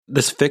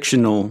this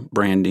fictional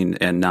branding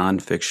and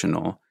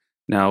non-fictional.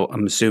 Now,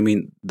 I'm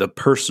assuming the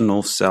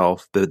personal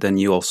self, but then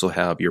you also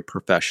have your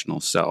professional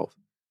self.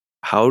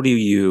 How do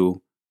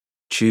you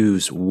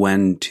choose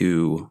when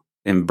to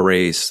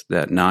embrace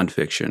that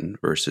nonfiction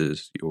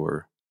versus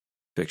your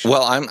fiction?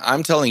 Well,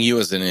 I'm telling you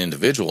as an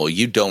individual,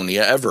 you don't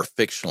ever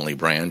fictionally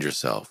brand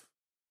yourself.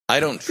 I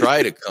don't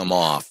try to come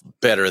off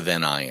better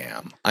than I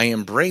am. I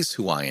embrace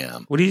who I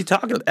am. What are you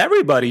talking about?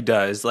 Everybody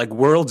does. Like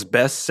world's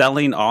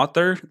best-selling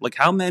author. Like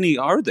how many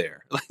are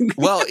there?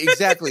 Well,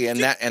 exactly, and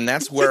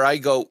that's where I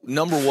go.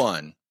 Number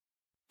one.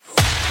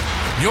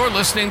 You're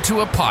listening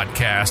to a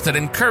podcast that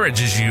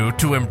encourages you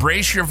to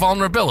embrace your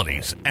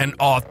vulnerabilities and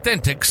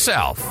authentic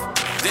self.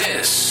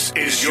 This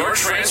is your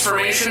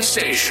transformation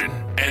station,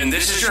 and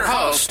this is your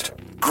host,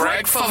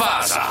 Greg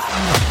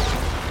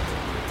Favazza.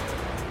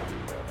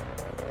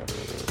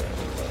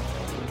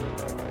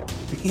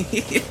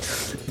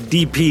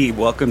 DP,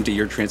 welcome to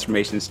your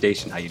transformation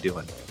station. How you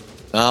doing?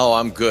 Oh,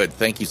 I'm good.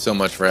 Thank you so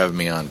much for having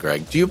me on,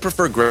 Greg. Do you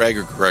prefer Greg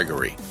or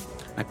Gregory?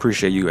 I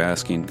appreciate you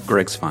asking.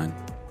 Greg's fine.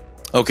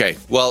 Okay,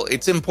 well,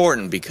 it's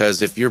important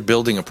because if you're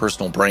building a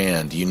personal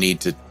brand, you need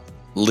to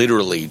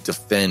literally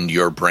defend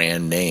your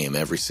brand name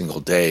every single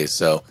day.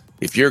 So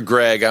if you're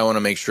Greg, I want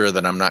to make sure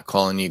that I'm not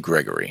calling you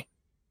Gregory.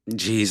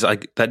 Geez,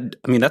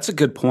 that's a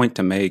good point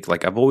to make.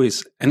 Like I've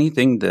always,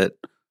 anything that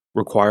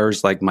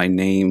requires like my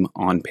name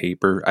on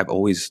paper, I've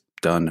always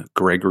done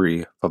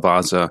Gregory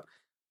Favazza.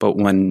 But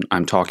when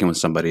I'm talking with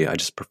somebody, I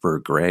just prefer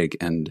Greg.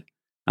 And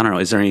I don't know,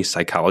 is there any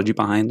psychology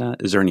behind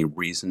that? Is there any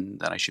reason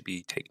that I should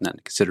be taking that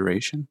into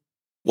consideration?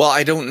 Well,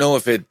 I don't know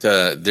if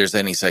there's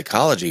any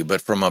psychology,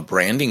 but from a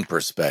branding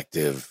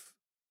perspective,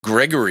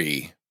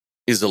 Gregory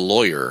is a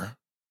lawyer.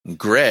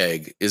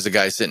 Greg is a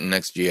guy sitting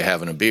next to you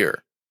having a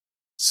beer.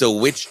 So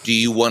which do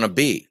you want to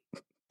be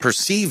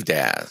perceived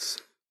as?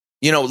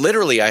 You know,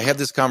 literally, I had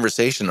this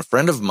conversation. A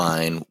friend of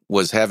mine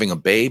was having a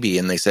baby,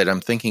 and they said, I'm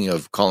thinking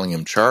of calling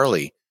him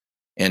Charlie.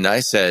 And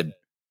I said,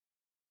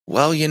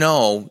 well, you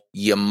know,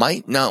 you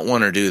might not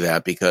want to do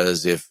that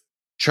because if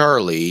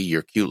Charlie,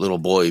 your cute little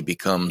boy,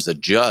 becomes a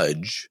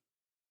judge,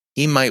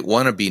 he might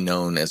want to be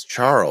known as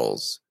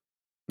Charles.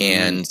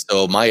 And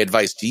so my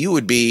advice to you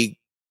would be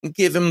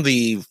give him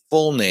the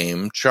full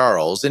name,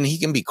 Charles, and he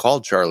can be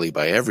called Charlie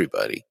by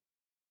everybody.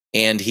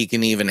 And he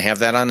can even have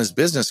that on his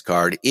business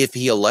card if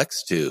he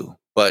elects to.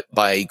 But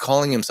by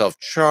calling himself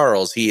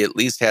Charles, he at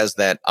least has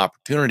that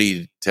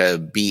opportunity to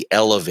be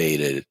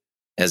elevated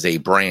as a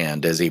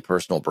brand, as a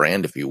personal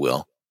brand, if you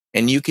will.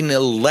 And you can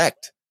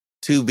elect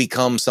to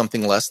become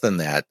something less than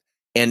that.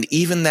 And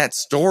even that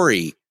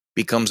story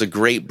becomes a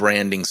great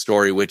branding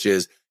story, which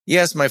is,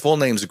 yes, my full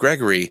name's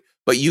Gregory,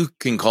 but you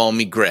can call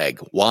me Greg.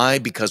 Why?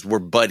 Because we're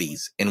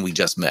buddies and we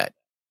just met.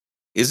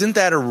 Isn't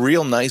that a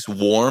real nice,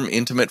 warm,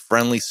 intimate,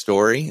 friendly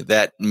story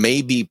that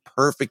may be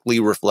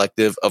perfectly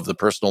reflective of the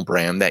personal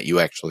brand that you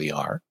actually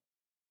are?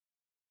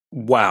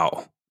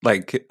 Wow.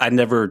 Like I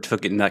never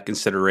took it in that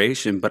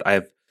consideration, but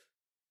I've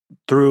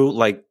through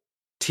like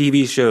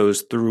TV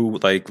shows, through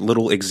like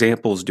little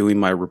examples doing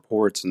my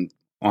reports and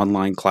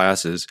online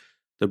classes,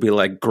 they'll be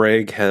like,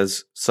 Greg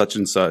has such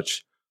and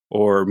such,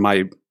 or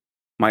my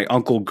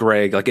uncle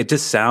Greg. Like it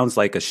just sounds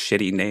like a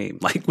shitty name.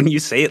 Like when you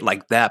say it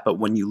like that, but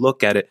when you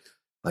look at it,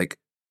 like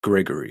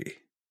Gregory.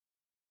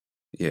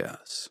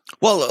 Yes.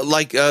 Well,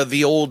 like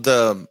the old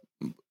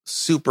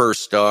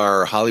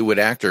superstar Hollywood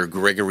actor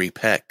Gregory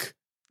Peck.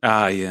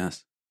 Ah,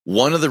 yes.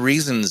 One of the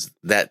reasons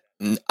that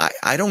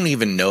I don't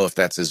even know if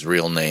that's his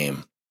real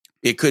name.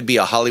 It could be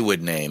a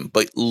Hollywood name,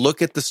 but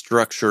look at the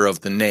structure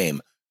of the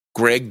name.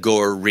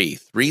 Gregory,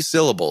 3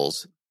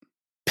 syllables.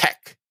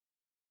 Peck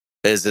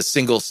is a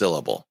single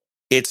syllable.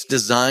 It's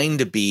designed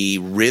to be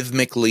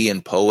rhythmically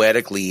and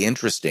poetically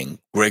interesting.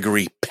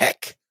 Gregory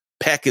Peck.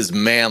 Peck is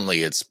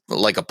manly. It's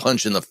like a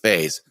punch in the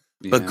face.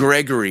 Yeah. But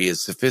Gregory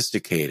is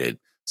sophisticated.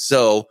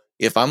 So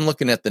if I'm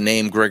looking at the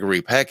name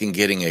Gregory Peck and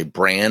getting a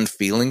brand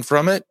feeling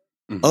from it,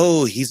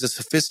 oh, he's a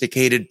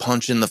sophisticated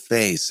punch in the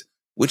face,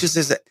 which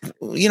is,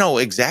 you know,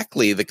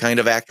 exactly the kind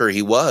of actor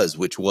he was,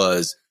 which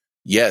was,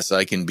 yes,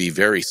 I can be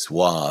very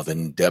suave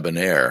and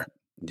debonair,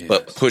 yes.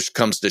 But push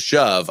comes to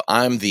shove,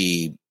 I'm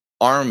the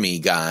army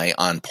guy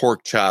on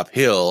Pork Chop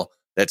Hill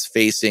that's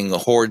facing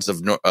hordes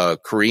of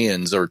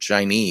Koreans or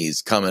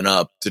Chinese coming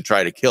up to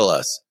try to kill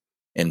us.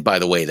 And by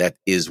the way, that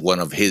is one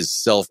of his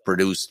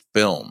self-produced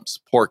films,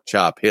 Pork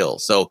Chop Hill.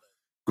 So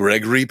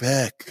Gregory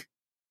Peck.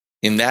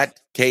 In that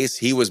case,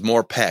 he was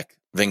more Peck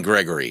than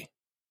Gregory.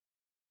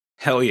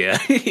 Hell yeah.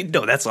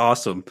 No, that's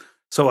awesome.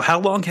 So how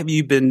long have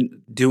you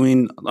been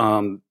doing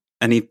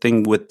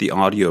anything with the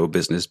audio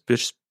business?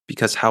 Just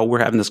because how we're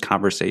having this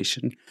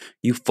conversation,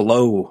 you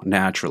flow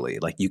naturally.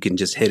 Like you can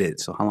just hit it.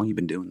 So how long have you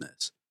been doing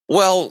this?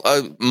 Well,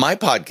 my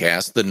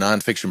podcast, the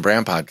Nonfiction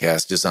Brand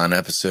Podcast, is on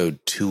episode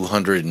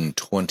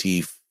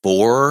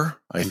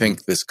 224, I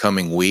think, this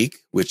coming week,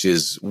 which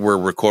is we're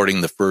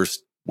recording the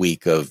first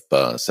week of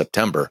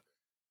September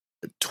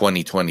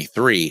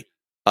 2023.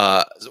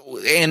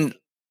 And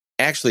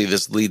actually,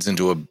 this leads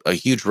into a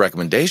huge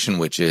recommendation,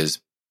 which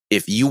is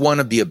if you want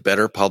to be a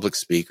better public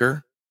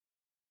speaker,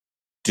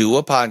 do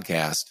a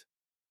podcast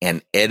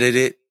and edit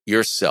it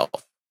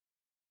yourself.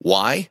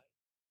 Why?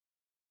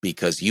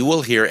 Because you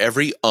will hear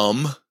every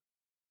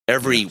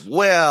every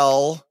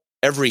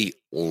every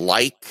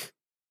like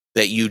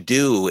that you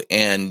do,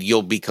 and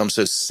you'll become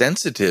so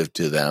sensitive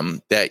to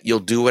them that you'll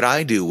do what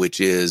I do,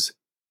 which is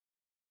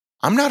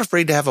I'm not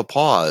afraid to have a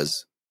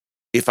pause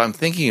if I'm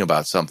thinking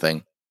about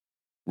something,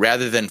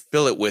 rather than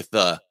fill it with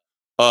the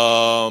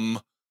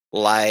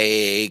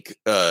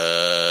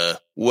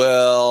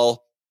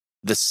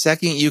the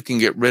second you can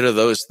get rid of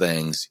those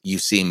things, you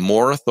seem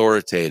more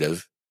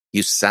authoritative,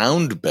 you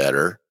sound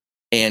better,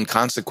 and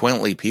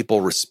consequently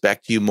people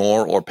respect you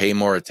more or pay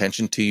more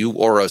attention to you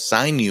or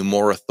assign you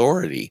more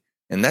authority.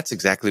 And that's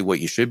exactly what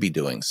you should be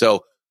doing.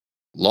 So,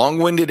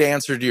 long-winded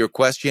answer to your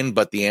question,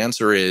 but the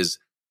answer is,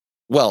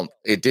 well,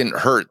 it didn't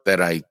hurt that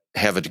I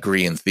have a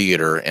degree in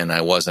theater and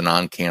I was an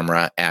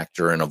on-camera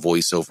actor and a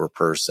voiceover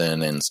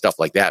person and stuff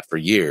like that for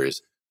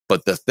years.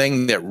 But the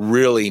thing that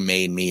really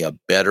made me a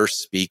better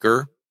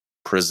speaker,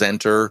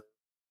 presenter,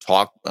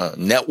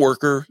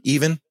 networker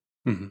even,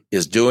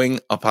 is doing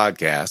a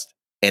podcast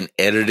and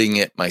editing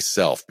it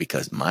myself.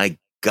 Because my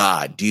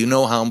God, do you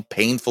know how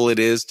painful it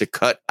is to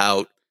cut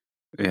out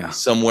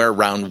somewhere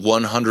around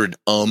 100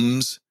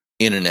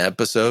 in an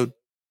episode?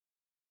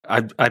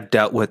 I've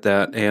dealt with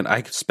that, and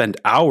I could spend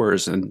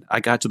hours, and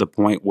I got to the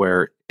point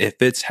where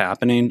if it's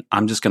happening,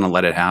 I'm just going to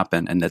let it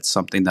happen, and that's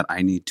something that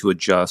I need to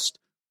adjust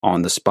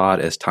on the spot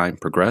as time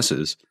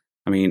progresses.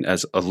 I mean,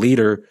 as a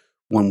leader,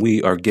 when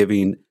we are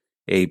giving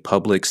a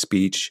public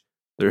speech,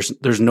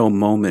 there's no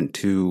moment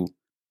to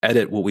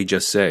edit what we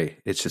just say.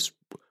 It's just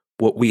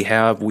what we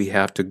have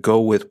to go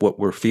with what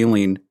we're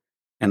feeling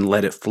and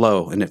let it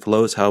flow, and it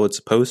flows how it's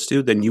supposed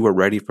to. Then you are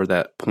ready for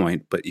that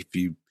point. But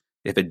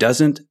if it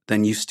doesn't,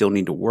 then you still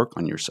need to work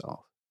on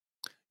yourself.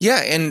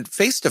 Yeah, and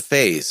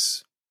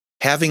face-to-face,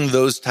 having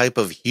those type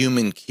of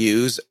human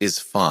cues is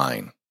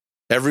fine.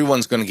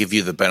 Everyone's going to give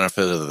you the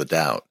benefit of the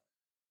doubt.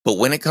 But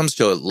when it comes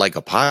to like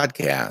a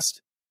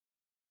podcast,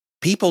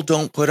 people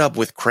don't put up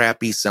with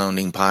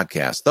crappy-sounding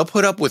podcasts. They'll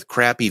put up with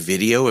crappy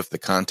video if the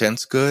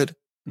content's good.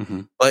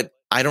 But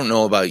I don't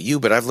know about you,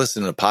 but I've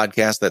listened to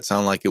podcasts that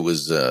sound like it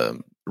was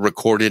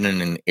recorded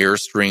in an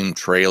Airstream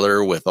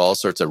trailer with all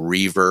sorts of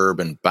reverb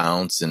and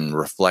bounce and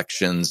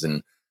reflections,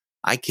 and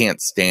I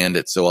can't stand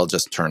it, so I'll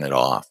just turn it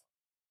off.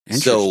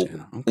 So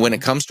when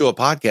it comes to a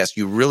podcast,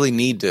 you really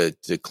need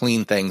to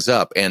clean things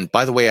up. And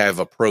by the way, I have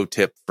a pro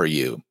tip for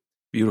you.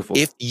 Beautiful.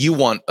 If you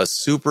want a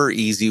super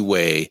easy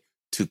way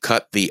to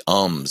cut the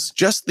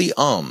just the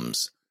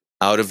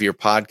out of your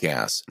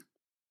podcast,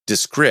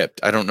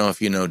 Descript, I don't know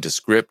if you know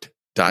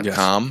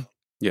Descript.com.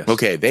 Yes.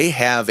 Okay, they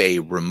have a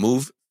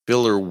remove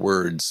filler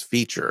words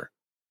feature,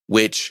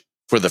 which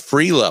for the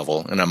free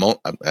level, and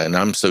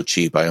I'm so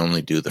cheap, I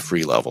only do the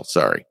free level,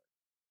 sorry.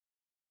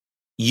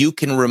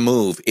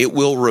 It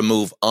will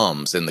remove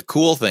ums. And the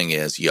cool thing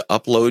is you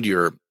upload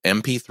your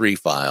MP3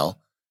 file.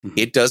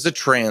 It does a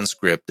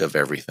transcript of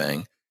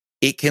everything.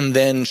 It can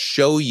then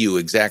show you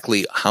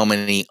exactly how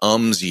many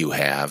ums you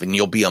have, and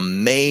you'll be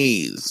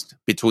amazed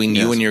between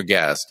you and your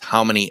guest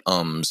how many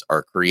ums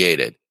are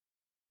created.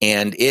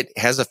 And it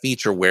has a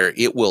feature where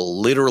it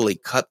will literally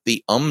cut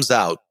the ums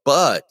out,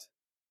 but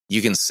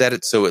you can set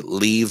it so it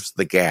leaves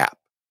the gap.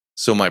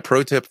 So my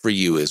pro tip for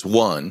you is,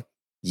 one,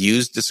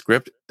 use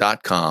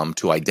Descript.com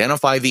to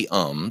identify the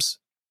ums,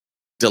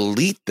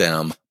 delete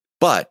them,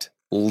 but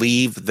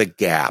leave the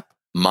gap.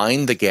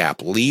 Mind the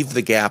gap. Leave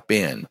the gap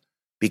in.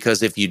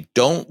 Because if you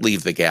don't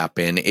leave the gap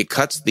in, it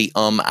cuts the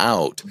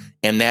out.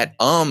 And that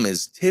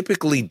is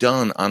typically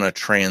done on a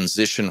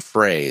transition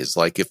phrase.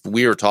 Like if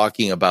we are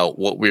talking about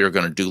what we are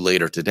going to do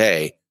later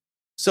today.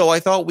 So I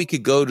thought we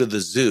could go to the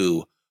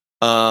zoo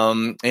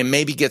and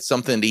maybe get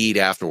something to eat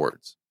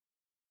afterwards.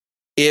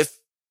 If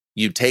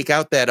you take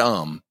out that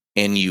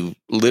and you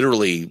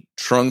literally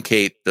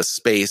truncate the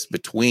space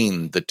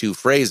between the two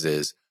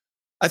phrases,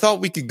 I thought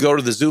we could go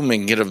to the zoo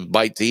and get a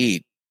bite to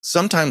eat.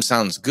 Sometimes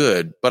sounds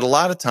good, but a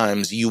lot of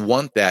times you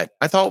want that.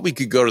 I thought we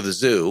could go to the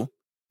zoo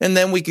and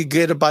then we could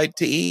get a bite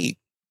to eat.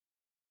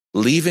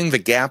 Leaving the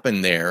gap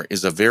in there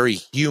is a very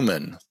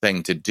human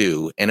thing to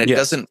do. And it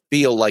doesn't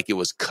feel like it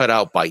was cut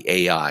out by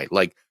AI.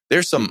 Like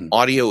there's some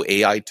audio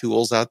AI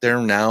tools out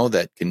there now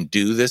that can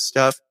do this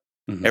stuff.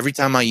 Every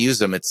time I use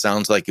them, it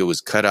sounds like it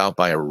was cut out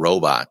by a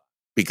robot,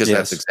 because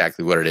that's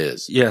exactly what it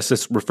is. Yes,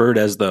 it's referred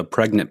as the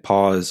pregnant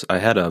pause. I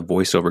had a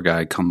voiceover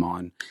guy come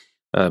on.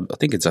 I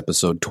think it's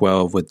episode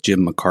 12 with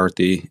Jim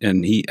McCarthy,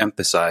 and he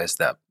emphasized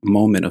that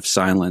moment of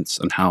silence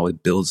and how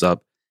it builds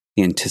up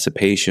the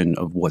anticipation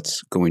of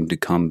what's going to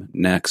come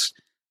next.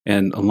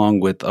 And along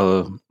with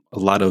a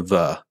lot of,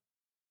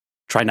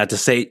 try not to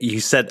say,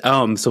 you said, so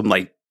I'm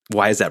like,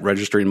 why is that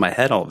registering in my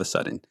head all of a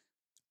sudden?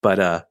 But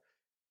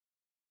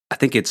I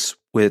think it's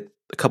with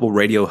a couple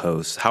radio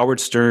hosts, Howard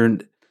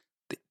Stern,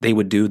 they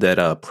would do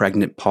that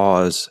pregnant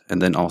pause,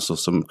 and then also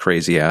some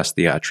crazy ass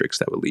theatrics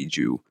that would lead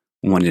you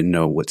wanting to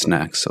know what's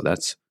next. So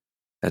that's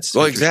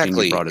well,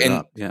 exactly. You brought it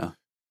up. Yeah.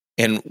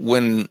 And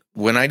when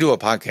I do a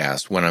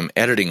podcast, when I'm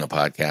editing a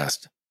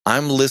podcast,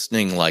 I'm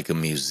listening like a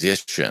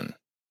musician.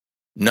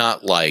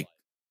 not like,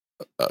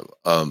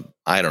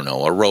 I don't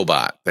know, a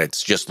robot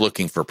that's just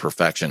looking for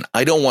perfection.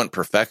 I don't want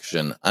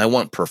perfection. I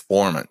want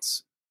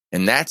performance.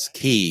 And that's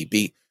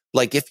key.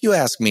 Like, if you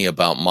ask me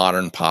about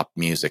modern pop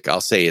music,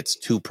 I'll say it's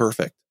too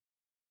perfect.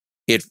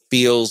 It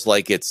feels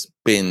like it's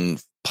been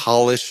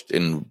polished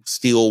and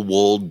steel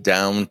wooled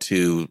down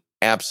to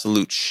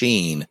absolute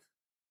sheen.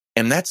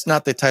 And that's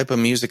not the type of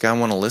music I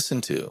want to listen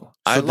to.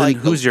 So then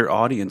who's your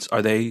audience?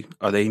 Are they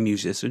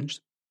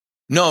musicians?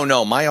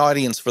 No. My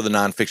audience for the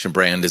nonfiction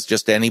brand is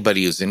just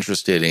anybody who's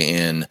interested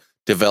in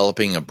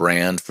developing a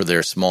brand for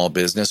their small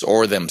business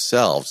or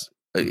themselves.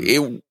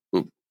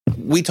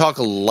 We talk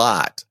a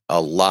lot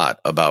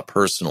about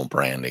personal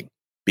branding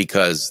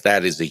because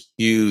that is a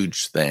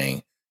huge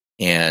thing.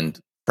 And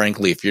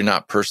frankly, if you're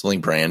not personally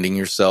branding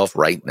yourself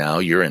right now,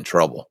 you're in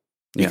trouble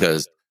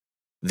because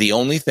the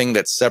only thing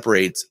that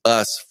separates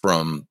us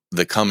from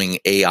the coming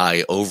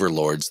AI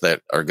overlords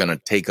that are going to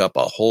take up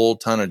a whole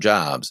ton of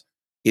jobs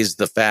is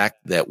the fact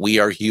that we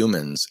are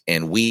humans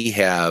and we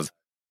have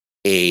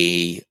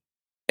an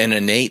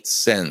innate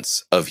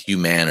sense of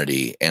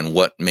humanity and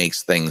what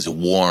makes things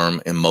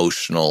warm,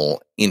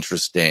 emotional,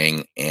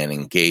 interesting, and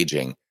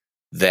engaging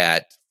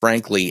that,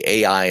 frankly,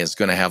 AI is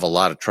going to have a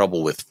lot of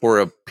trouble with for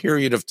a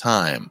period of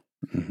time.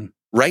 Mm-hmm.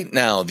 Right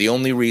now, the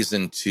only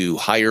reason to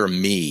hire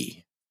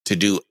me to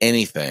do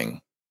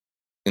anything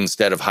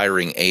instead of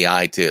hiring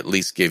AI to at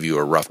least give you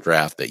a rough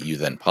draft that you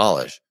then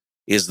polish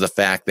is the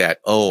fact that,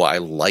 I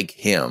like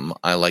him.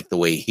 I like the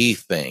way he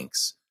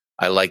thinks.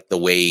 I like the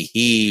way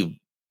he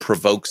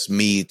provokes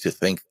me to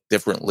think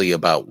differently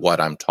about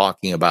what I'm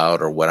talking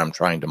about or what I'm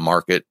trying to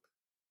market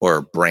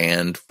or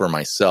brand for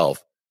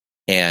myself.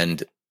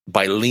 And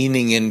by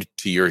leaning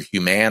into your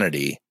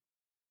humanity,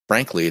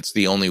 frankly, it's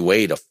the only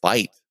way to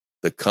fight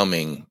the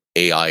coming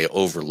AI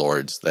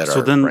overlords that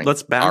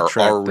let's backtrack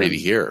are already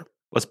here.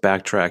 Let's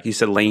backtrack. You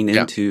said lean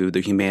into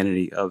the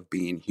humanity of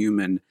being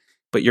human,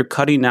 but you're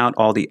cutting out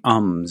all the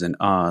ums and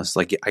uhs.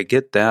 Like, I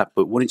get that,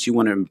 but wouldn't you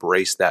want to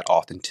embrace that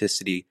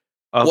authenticity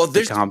of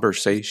the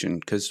conversation?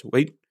 Because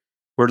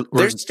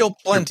there's still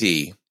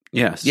plenty.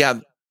 Yes.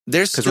 Yeah.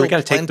 There's because we got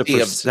to take the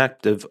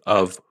perspective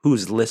of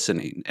who's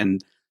listening,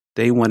 and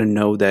they want to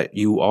know that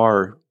you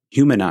are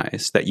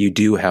humanized, that you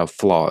do have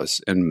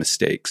flaws and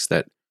mistakes,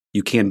 that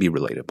you can be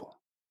relatable.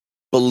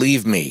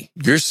 Believe me,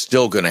 you're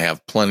still going to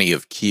have plenty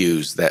of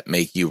cues that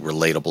make you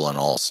relatable and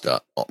all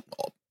stuff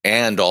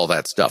and all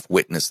that stuff.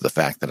 Witness the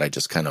fact that I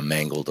just kind of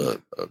mangled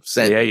a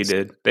sentence. Yeah, you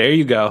did. There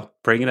you go.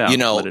 Bring it out.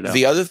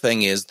 The other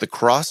thing is the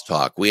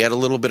crosstalk. We had a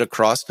little bit of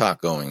crosstalk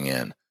going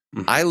in.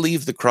 Mm-hmm. I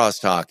leave the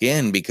crosstalk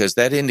in because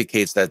that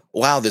indicates that,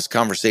 wow, this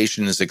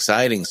conversation is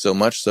exciting, so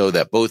much so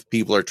that both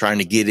people are trying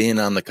to get in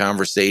on the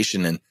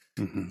conversation. And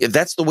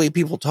that's the way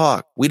people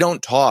talk. We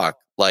don't talk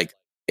like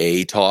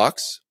A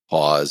talks,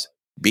 pause,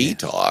 B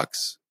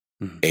talks,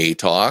 A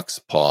talks,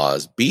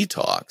 pause, B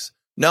talks.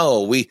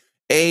 No,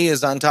 A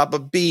is on top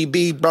of B,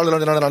 blah, blah, blah,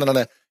 blah, blah,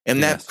 blah,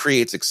 and that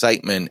creates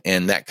excitement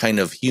and that kind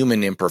of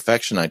human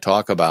imperfection I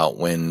talk about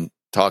when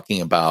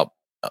talking about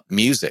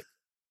music.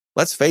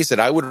 Let's face it,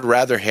 I would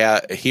rather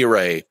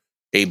hear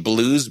a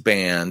blues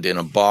band in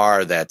a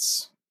bar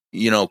that's,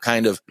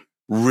 kind of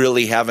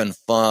really having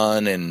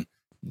fun and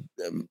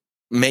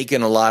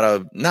making a lot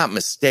of, not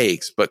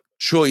mistakes, but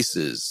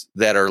choices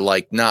that are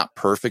like not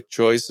perfect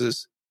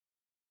choices,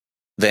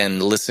 than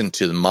listen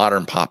to the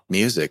modern pop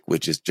music,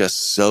 which is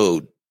just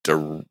so,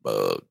 over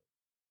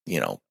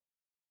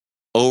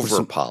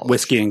polished.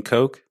 Whiskey and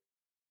Coke.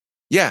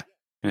 Yeah.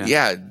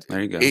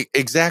 There you go.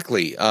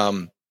 Exactly.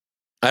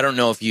 I don't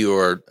know if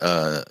you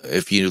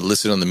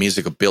listen to the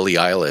music of Billie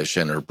Eilish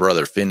and her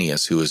brother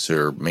Phineas, who is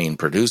her main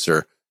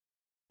producer,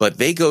 but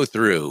they go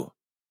through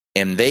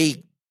and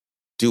they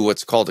do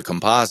what's called a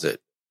composite.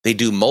 They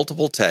do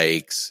multiple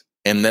takes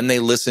and then they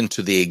listen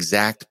to the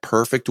exact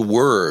perfect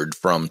word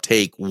from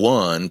take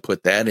 1,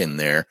 put that in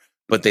there,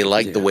 but they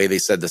like the way they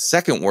said the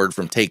second word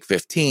from take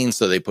 15,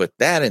 so they put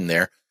that in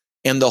there.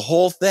 And the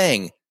whole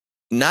thing,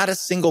 not a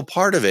single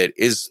part of it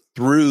is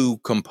through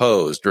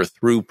composed or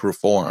through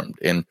performed.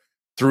 And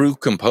through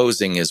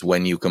composing is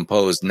when you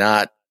compose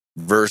not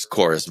verse,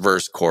 chorus,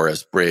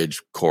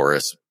 bridge,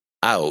 chorus,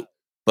 out,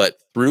 but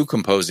through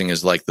composing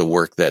is like the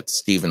work that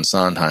Stephen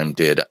Sondheim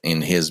did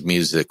in his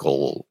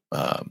musical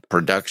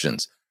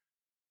productions.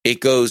 It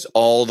goes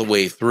all the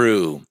way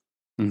through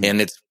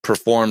and it's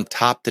performed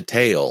top to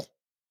tail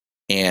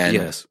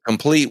and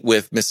complete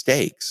with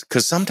mistakes,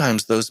 because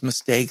sometimes those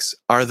mistakes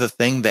are the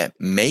thing that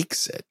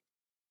makes it.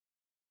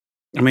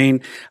 I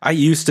mean, I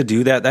used to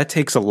do that. That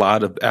takes a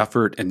lot of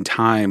effort and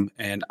time,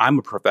 and I'm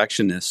a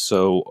perfectionist,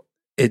 so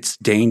it's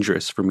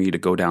dangerous for me to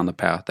go down the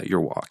path that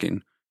you're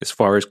walking as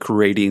far as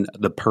creating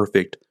the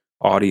perfect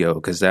audio,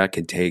 because that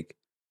could take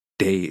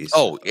days.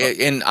 Oh,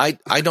 and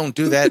I don't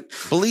do that.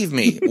 Believe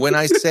me, when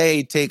I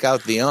say take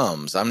out the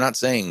ums, I'm not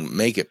saying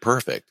make it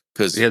perfect,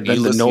 because you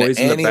listen noise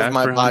to any of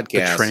my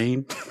podcasts. The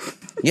train.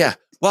 Yeah,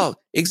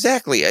 well,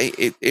 exactly.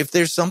 If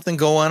there's something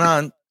going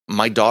on,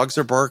 my dogs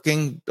are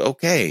barking.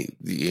 Okay,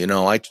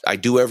 I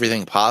do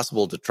everything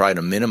possible to try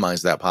to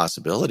minimize that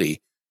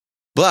possibility.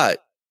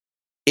 But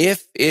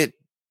if it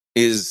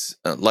is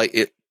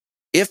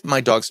if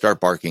my dogs start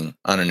barking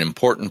on an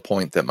important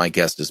point that my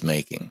guest is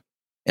making,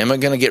 am I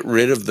going to get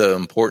rid of the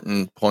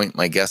important point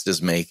my guest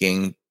is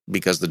making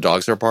because the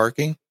dogs are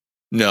barking?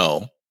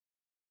 No.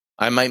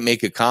 I might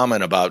make a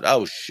comment about,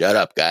 oh, shut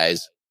up,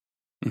 guys.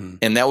 Mm-hmm.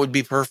 And that would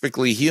be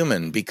perfectly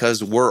human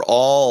because we're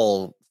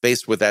all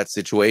faced with that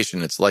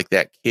situation. It's like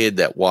that kid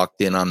that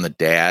walked in on the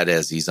dad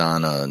as he's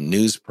on a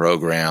news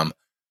program.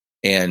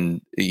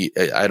 And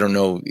I don't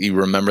know, you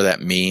remember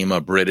that meme,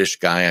 a British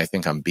guy, I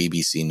think on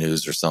BBC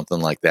News or something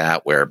like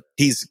that, where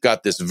he's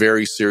got this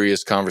very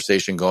serious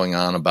conversation going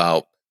on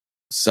about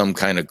some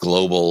kind of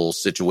global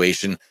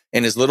situation.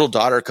 And his little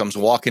daughter comes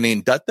walking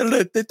in, da, da,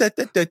 da, da,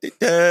 da, da, da,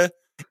 da,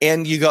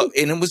 and you go,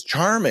 and it was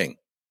charming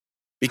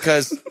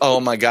because,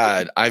 oh my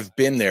God, I've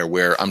been there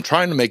where I'm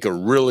trying to make a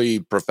really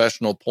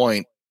professional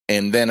point.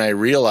 And then I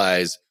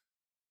realize,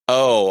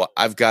 oh,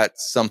 I've got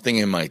something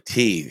in my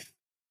teeth.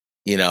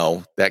 You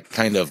know, that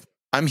kind of,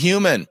 I'm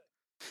human,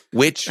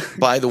 which,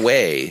 by the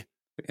way,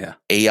 yeah,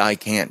 AI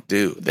can't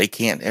do. They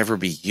can't ever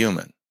be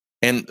human.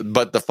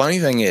 But the funny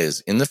thing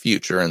is, in the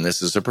future, and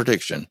this is a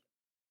prediction,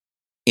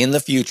 in the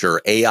future,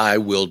 AI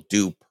will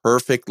do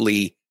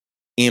perfectly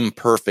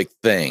imperfect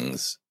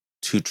things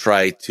to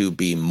try to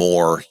be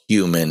more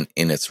human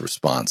in its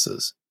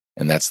responses.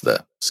 And that's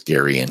the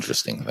scary,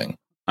 interesting thing.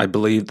 I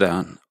believe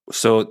that.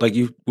 So, like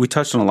we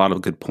touched on a lot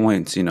of good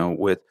points, you know,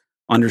 with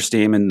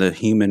understanding the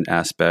human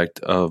aspect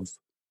of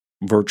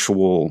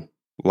virtual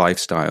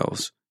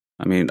lifestyles.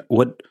 I mean,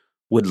 what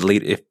would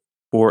lead, if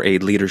for a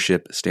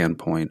leadership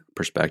standpoint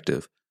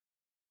perspective,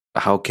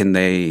 how can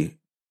they,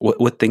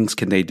 what things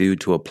can they do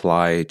to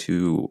apply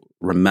to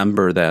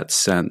remember that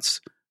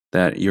sense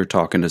that you're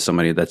talking to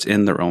somebody that's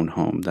in their own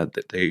home, that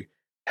they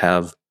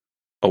have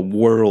a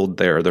world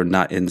there, they're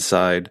not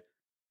inside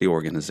the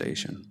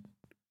organization?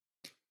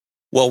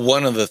 Well,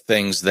 one of the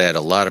things that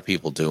a lot of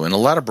people do, and a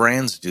lot of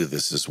brands do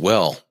this as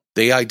well,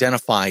 they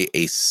identify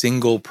a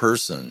single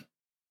person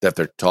that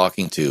they're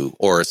talking to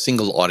or a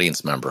single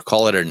audience member,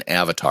 call it an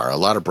avatar. A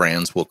lot of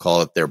brands will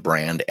call it their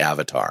brand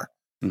avatar,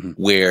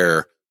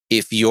 where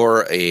if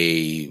you're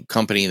a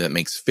company that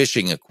makes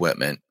fishing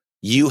equipment,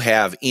 you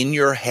have in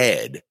your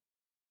head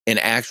an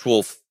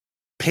actual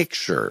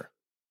picture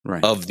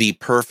of the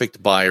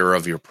perfect buyer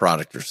of your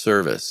product or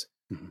service.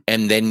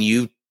 And then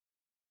you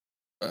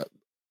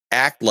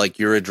act like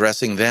you're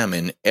addressing them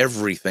in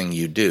everything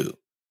you do.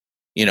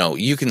 You know,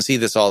 you can see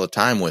this all the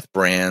time with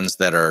brands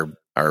that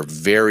are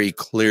very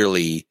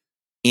clearly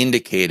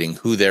indicating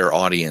who their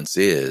audience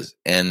is,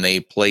 and they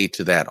play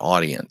to that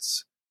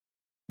audience.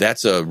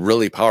 That's a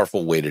really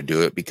powerful way to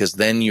do it because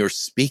then you're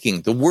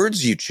speaking. The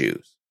words you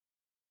choose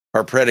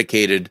are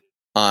predicated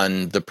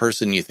on the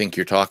person you think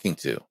you're talking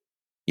to.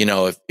 You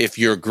know, if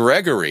you're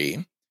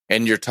Gregory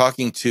and you're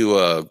talking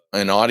to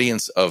an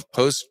audience of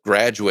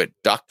postgraduate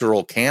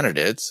doctoral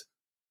candidates,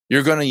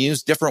 you're going to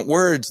use different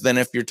words than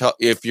if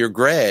you're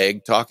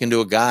Greg talking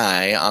to a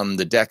guy on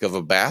the deck of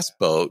a bass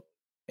boat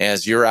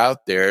as you're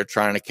out there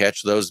trying to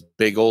catch those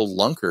big old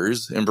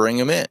lunkers and bring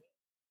them in.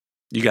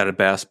 You got a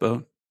bass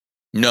boat?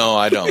 No,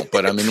 I don't,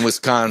 but I'm in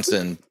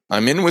Wisconsin.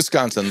 I'm in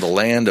Wisconsin, the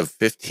land of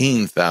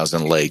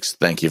 15,000 lakes.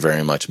 Thank you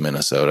very much,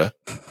 Minnesota.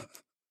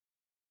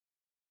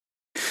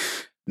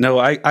 No,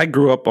 I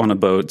grew up on a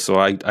boat, so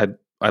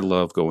I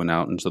love going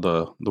out into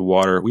the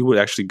water. We would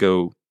actually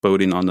go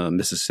boating on the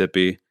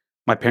Mississippi.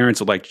 My parents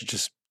would like to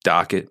just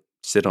dock it,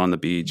 sit on the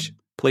beach.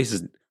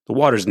 The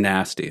water's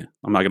nasty.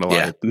 I'm not going to lie.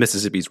 Yeah.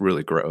 Mississippi's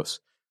really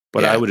gross.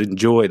 But I would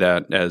enjoy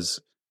that as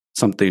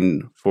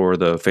something for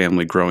the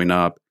family growing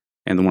up.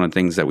 And one of the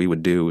things that we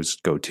would do was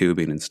go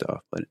tubing and stuff.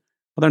 But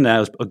other than that, it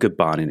was a good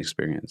bonding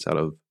experience out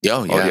of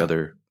all the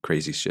other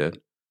crazy shit.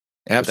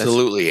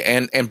 Absolutely.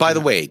 And by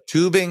the way,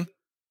 tubing,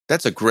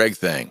 that's a Greg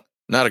thing,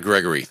 not a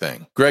Gregory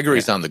thing.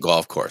 Gregory's on the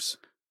golf course.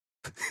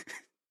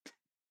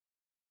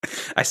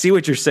 I see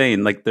what you're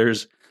saying. Like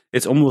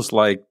it's almost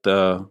like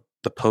the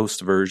post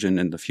version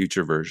and the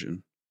future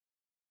version.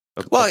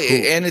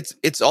 And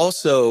it's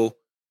also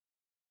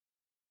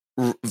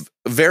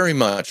very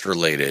much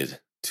related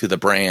to the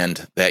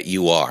brand that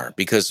you are,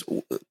 because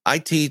I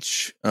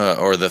teach,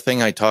 or the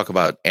thing I talk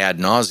about ad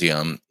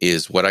nauseum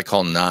is what I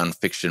call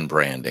nonfiction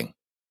branding.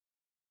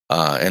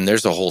 And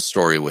there's a whole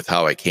story with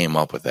how I came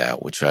up with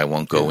that, which I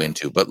won't go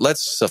into, but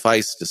let's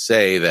suffice to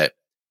say that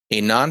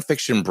a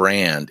nonfiction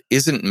brand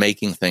isn't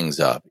making things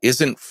up,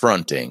 isn't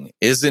fronting,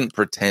 isn't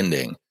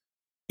pretending.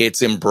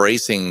 It's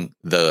embracing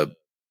the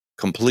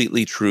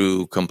completely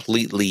true,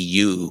 completely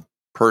you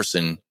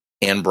person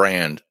and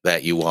brand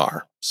that you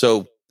are.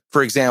 So,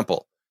 for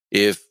example,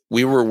 if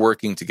we were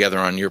working together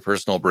on your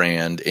personal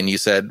brand and you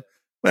said,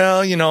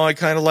 well, you know, I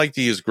kind of like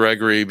to use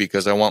Gregory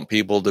because I want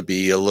people to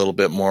be a little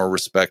bit more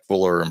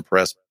respectful or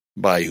impressed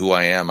by who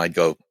I am, I'd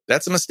go,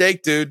 that's a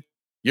mistake, dude.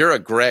 You're a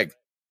Greg.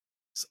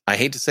 I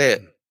hate to say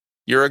it.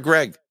 You're a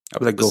Greg. I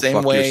would like, go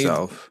fuck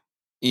yourself.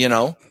 You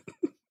know,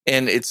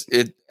 and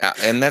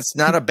and that's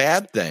not a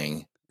bad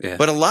thing. Yeah.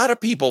 But a lot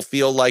of people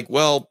feel like,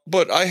 well,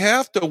 but I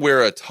have to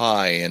wear a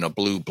tie and a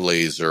blue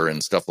blazer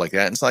and stuff like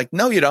that. And it's like,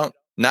 no, you don't.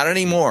 Not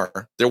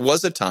anymore. There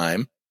was a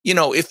time,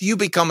 if you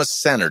become a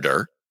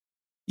senator,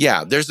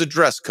 there's a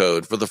dress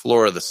code for the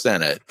floor of the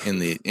Senate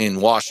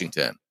in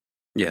Washington.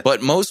 Yeah.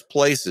 But most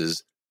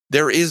places,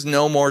 there is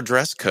no more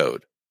dress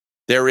code.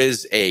 There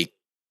is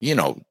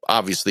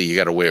obviously you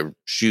got to wear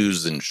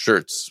shoes and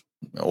shirts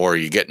or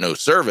you get no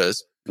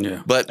service.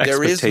 Yeah. But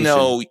there is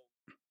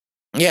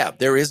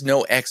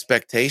no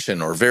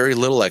expectation or very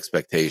little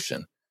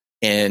expectation.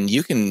 And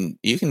you can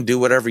do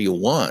whatever you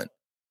want.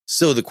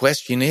 So the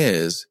question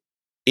is,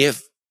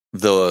 if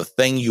the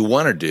thing you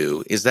want to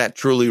do, is that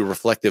truly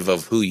reflective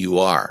of who you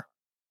are?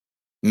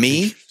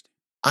 Me,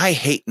 I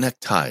hate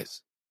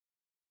neckties.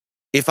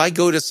 If I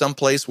go to some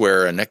place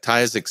where a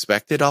necktie is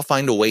expected, I'll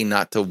find a way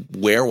not to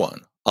wear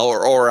one,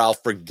 or I'll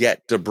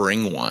forget to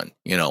bring one.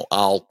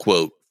 I'll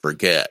quote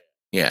forget.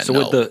 Yeah. So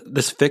with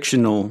this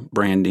fictional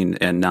branding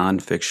and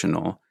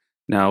non-fictional,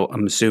 now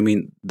I'm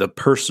assuming the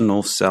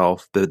personal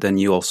self, but then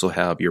you also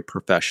have your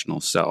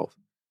professional self.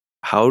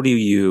 How do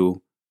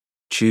you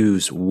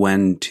choose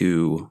when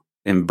to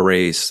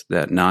embrace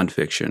that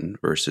nonfiction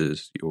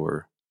versus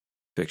your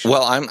fiction?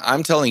 Well,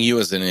 I'm telling you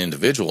as an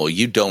individual,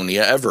 you don't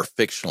ever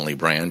fictionally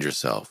brand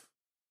yourself.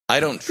 I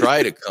don't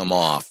try to come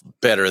off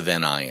better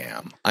than I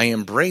am. I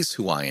embrace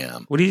who I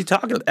am. What are you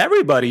talking about?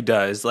 Everybody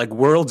does. Like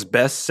world's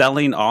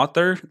best-selling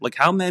author. Like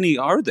how many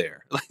are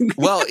there?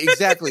 Well,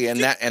 exactly,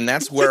 and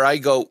that's where I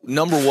go.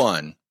 Number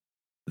one,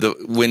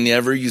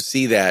 whenever you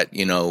see that,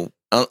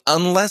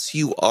 unless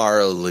you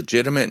are a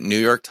legitimate New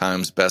York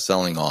Times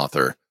best-selling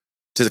author,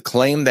 to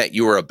claim that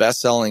you are a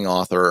best-selling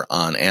author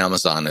on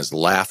Amazon is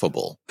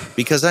laughable,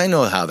 because I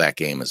know how that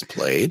game is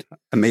played.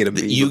 I made a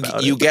meme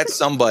about you it. get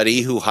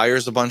somebody who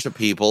hires a bunch of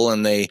people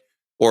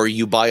or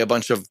you buy a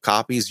bunch of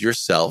copies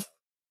yourself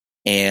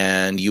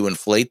and you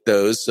inflate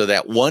those so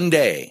that one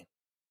day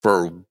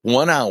for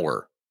 1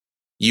 hour,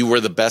 you were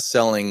the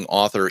best-selling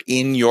author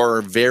in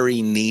your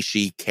very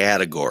niche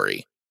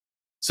category.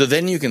 So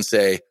then you can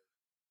say,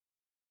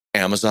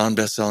 Amazon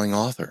best-selling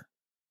author.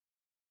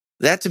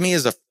 That to me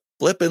is a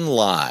flippin'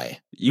 lie.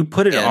 You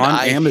put it on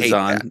I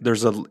Amazon.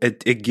 There's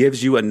it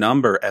gives you a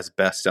number as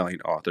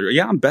best-selling author.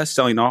 Yeah, I'm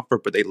best-selling author,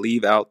 but they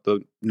leave out the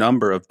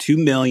number of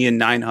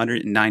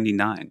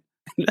 2,999,000.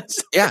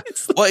 Yeah,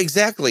 well,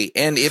 exactly.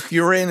 And if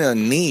you're in a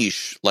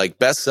niche like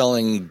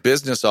best-selling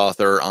business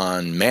author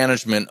on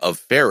management of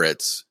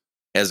ferrets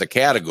as a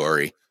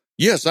category,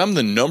 yes, I'm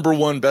the number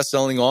one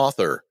best-selling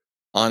author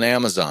on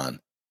Amazon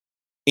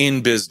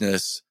in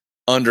business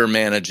under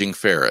managing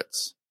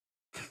ferrets.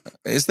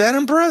 Is that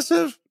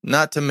impressive?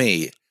 Not to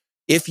me.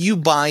 If you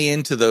buy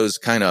into those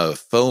kind of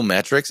faux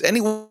metrics,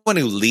 anyone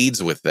who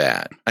leads with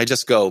that, I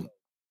just go,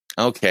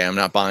 okay, I'm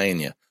not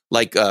buying you.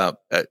 Like, I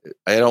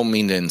don't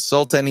mean to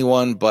insult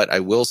anyone, but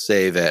I will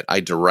say that I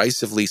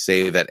derisively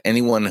say that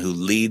anyone who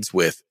leads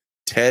with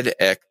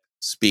TEDx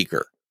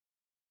speaker,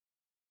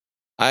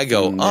 I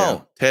go,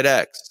 oh,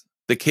 TEDx,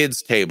 the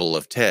kids' table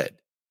of TED.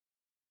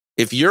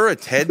 If you're a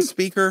TED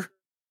speaker,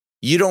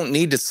 you don't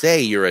need to say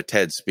you're a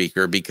TED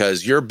speaker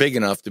because you're big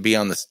enough to be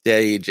on the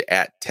stage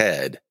at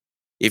TED.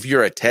 If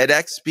you're a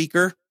TEDx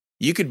speaker,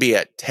 you could be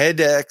at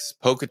TEDx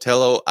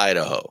Pocatello,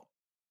 Idaho.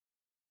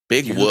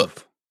 Big whoop.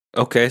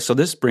 Okay, so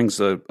this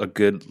brings a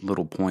good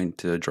little point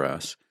to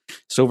address.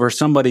 So for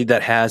somebody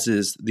that has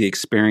the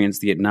experience,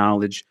 the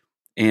knowledge,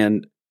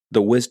 and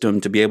the wisdom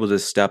to be able to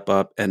step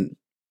up and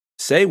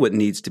say what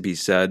needs to be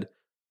said,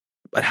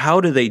 but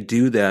how do they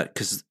do that?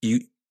 Because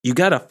you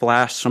got to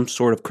flash some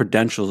sort of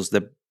credentials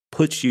that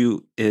puts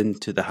you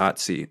into the hot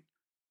seat.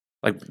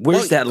 Like,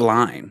 where's that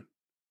line?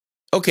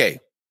 Okay,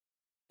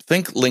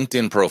 think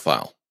LinkedIn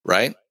profile,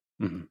 right?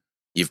 Mm-hmm.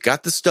 You've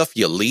got the stuff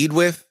you lead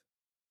with,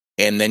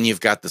 and then you've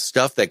got the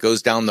stuff that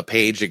goes down the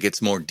page that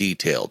gets more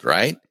detailed,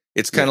 right?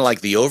 It's kind of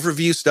like the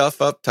overview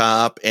stuff up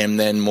top, and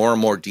then more and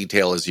more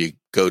detail as you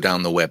go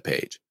down the web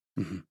page.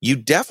 Mm-hmm. You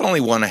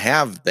definitely want to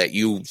have that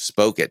you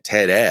spoke at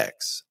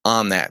TEDx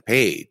on that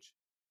page,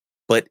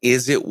 but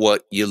is it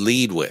what you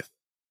lead with?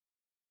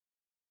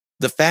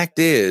 The fact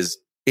is,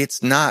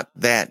 it's not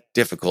that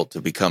difficult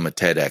to become a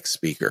TEDx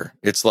speaker.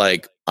 It's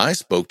like, I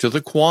spoke to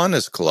the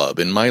Kiwanis Club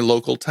in my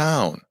local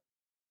town.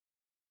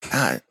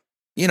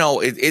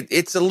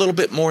 It's a little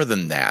bit more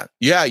than that.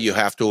 Yeah, you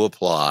have to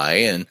apply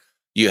and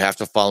you have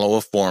to follow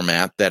a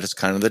format that is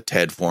kind of the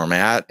TED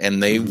format,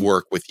 and they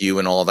work with you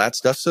and all that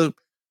stuff. So,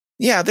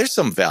 yeah, there's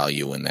some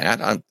value in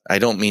that. I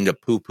don't mean to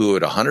poo-poo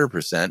it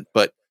 100%,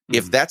 but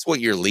if that's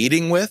what you're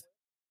leading with,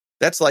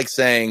 that's like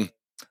saying,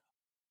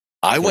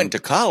 I went to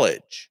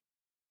college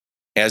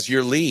as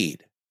your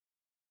lead.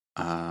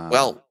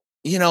 Well,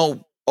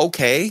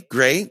 okay,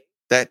 great.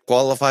 That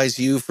qualifies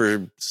you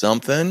for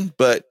something,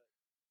 but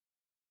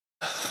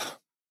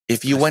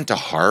if you went to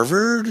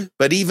Harvard,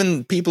 but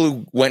even people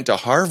who went to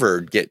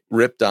Harvard get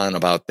ripped on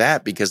about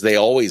that because they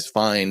always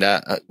find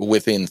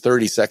within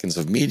 30 seconds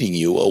of meeting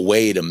you a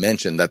way to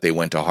mention that they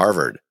went to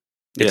Harvard.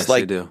 Yes,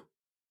 they do.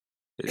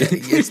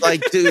 It's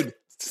like, dude,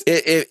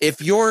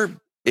 if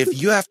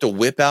you have to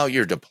whip out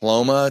your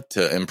diploma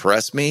to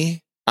impress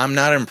me, I'm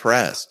not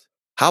impressed.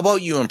 How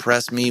about you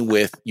impress me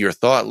with your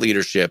thought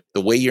leadership,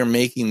 the way you're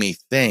making me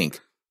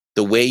think,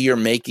 the way you're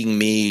making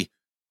me,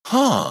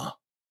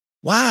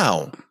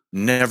 wow,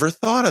 never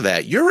thought of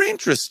that. You're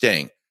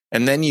interesting.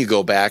 And then you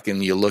go back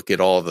and you look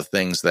at all the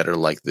things that are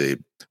like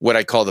what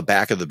I call the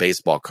back of the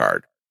baseball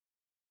card.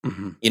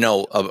 Mm-hmm. You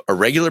know, a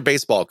regular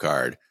baseball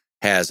card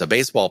has a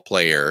baseball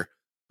player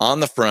on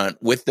the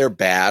front with their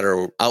bat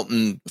or out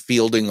in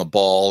fielding a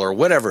ball or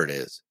whatever it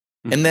is.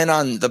 Mm-hmm. And then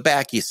on the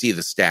back, you see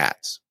the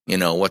stats. You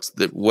know, what's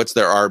their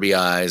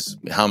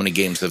RBIs, how many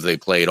games have they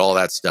played, all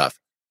that stuff.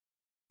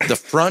 The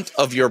front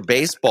of your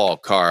baseball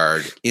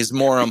card is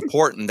more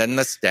important than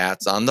the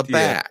stats on the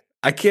back.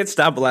 I can't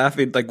stop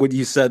laughing. Like when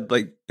you said,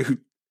 like,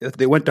 if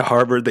they went to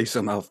Harvard, they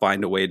somehow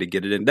find a way to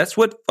get it in. That's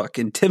what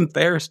fucking Tim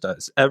Ferriss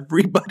does.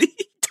 Everybody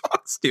he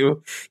talks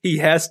to, he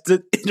has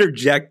to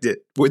interject it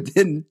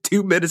within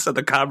 2 minutes of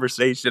the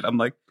conversation. I'm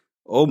like,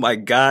 oh my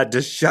God,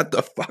 just shut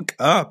the fuck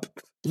up.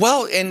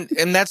 Well,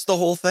 and that's the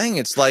whole thing.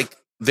 It's like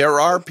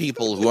there are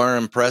people who are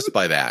impressed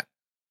by that.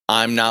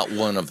 I'm not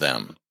one of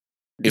them.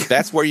 If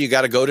that's where you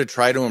got to go to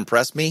try to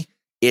impress me,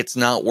 it's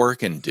not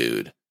working,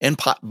 dude. And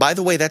by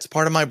the way, that's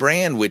part of my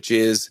brand, which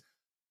is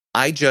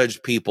I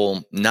judge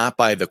people not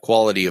by the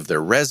quality of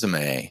their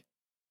resume,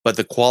 but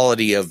the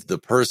quality of the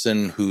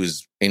person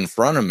who's in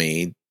front of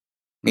me,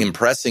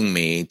 impressing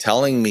me,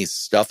 telling me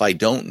stuff I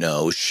don't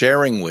know,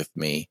 sharing with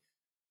me.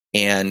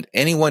 And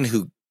anyone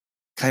who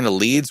kind of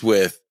leads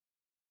with,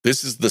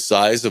 this is the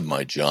size of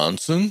my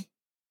Johnson.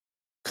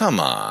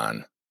 Come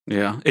on.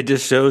 Yeah, it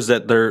just shows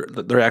that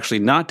they're actually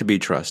not to be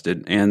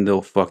trusted, and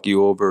they'll fuck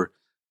you over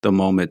the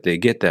moment they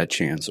get that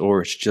chance,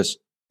 or it's just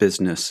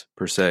business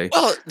per se.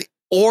 Well,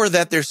 or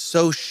that they're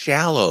so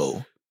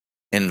shallow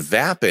and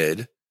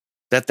vapid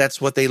that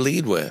that's what they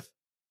lead with.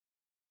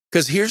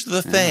 Because here's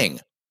the thing.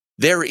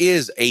 There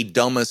is a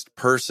dumbest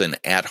person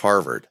at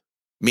Harvard,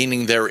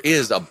 meaning there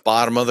is a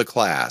bottom of the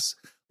class.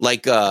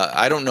 Like,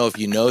 I don't know if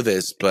you know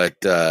this,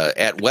 but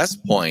at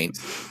West Point,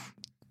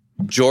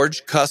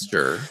 George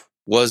Custer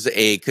was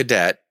a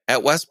cadet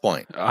at West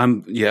Point.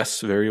 I'm, yes,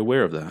 very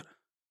aware of that.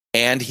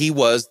 And he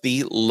was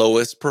the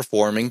lowest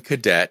performing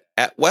cadet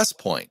at West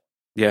Point.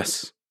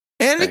 Yes.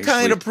 And it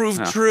kind of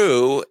proved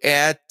true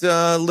at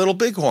Little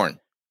Bighorn.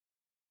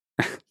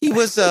 He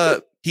was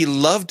he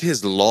loved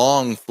his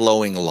long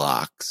flowing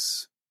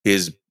locks,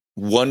 his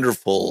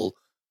wonderful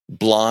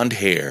blonde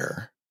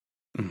hair,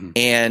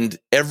 and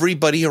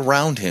everybody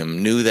around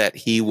him knew that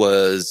he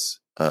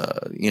was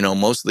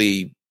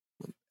mostly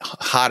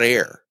hot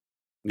air.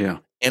 Yeah.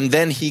 And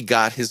then he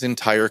got his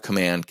entire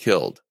command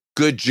killed.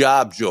 Good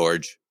job,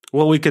 George.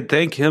 Well, we could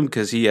thank him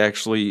because he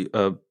actually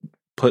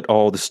put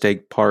all the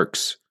state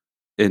parks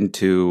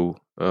into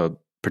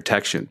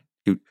protection.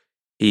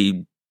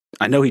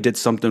 I know he did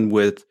something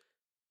with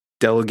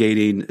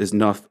delegating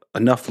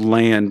enough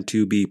land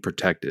to be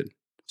protected,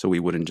 so we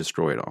wouldn't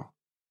destroy it all.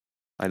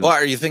 Well,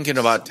 are you thinking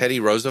about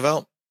Teddy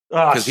Roosevelt?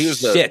 Oh, he was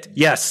shit.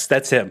 Yes,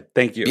 that's him.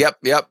 Thank you.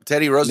 Yep.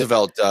 Teddy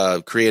Roosevelt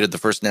created the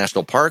first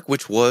national park,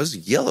 which was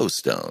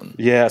Yellowstone.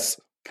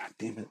 Yes. God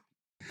damn it.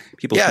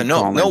 People. Yeah,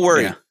 no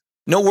worries. Yeah.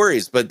 No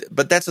worries.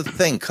 But that's the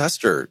thing.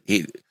 Custer,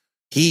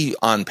 he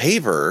on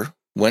paper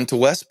went to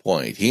West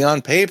Point. He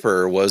on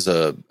paper was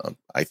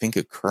I think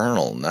a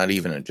colonel, not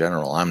even a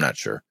general. I'm not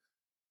sure.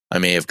 I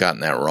may have gotten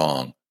that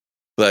wrong.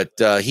 But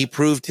he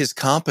proved his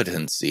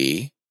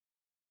competency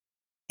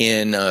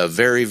in a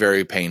very,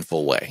 very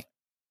painful way.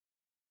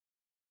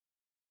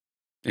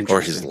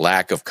 Or his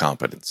lack of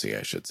competency,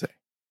 I should say.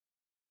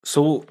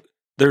 So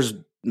there's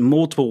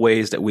multiple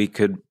ways that we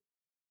could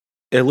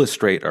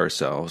illustrate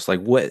ourselves.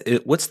 Like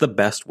what's the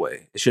best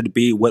way? Should it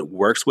be what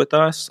works with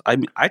us? I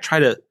mean, I try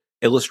to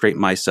illustrate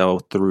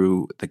myself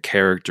through the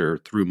character,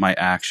 through my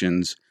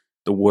actions,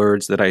 the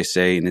words that I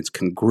say, and it's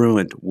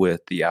congruent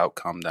with the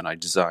outcome that I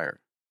desire.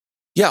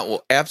 Yeah,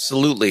 well,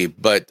 absolutely.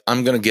 But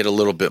I'm going to get a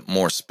little bit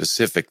more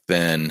specific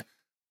than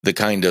the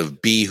kind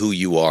of be who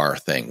you are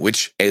thing,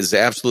 which is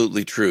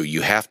absolutely true.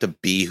 You have to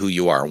be who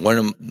you are. One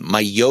of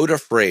my Yoda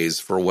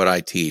phrase for what I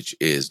teach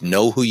is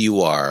know who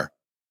you are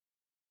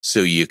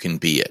so you can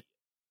be it.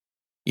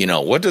 You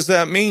know, what does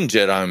that mean,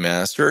 Jedi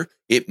Master?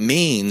 It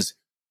means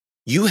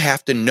you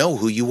have to know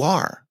who you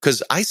are.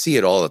 Because I see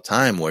it all the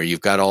time where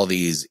you've got all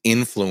these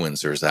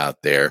influencers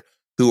out there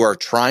who are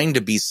trying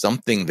to be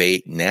something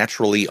they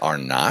naturally are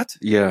not.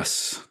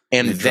 Yes.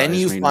 And then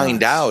you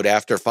find out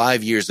after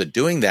 5 years of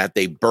doing that,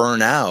 they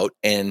burn out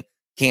and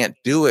can't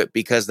do it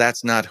because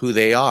that's not who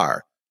they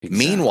are.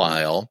 Exactly.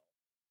 Meanwhile,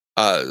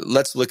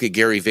 let's look at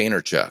Gary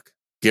Vaynerchuk,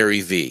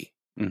 Gary V.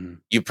 Mm-hmm.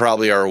 You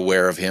probably are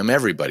aware of him.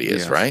 Everybody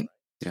is, right?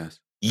 Yes.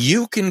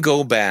 You can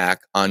go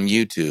back on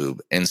YouTube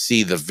and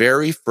see the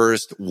very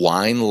first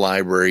wine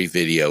library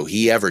video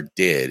he ever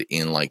did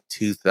in like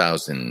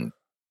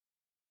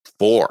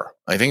 2004.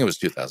 I think it was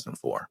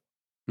 2004.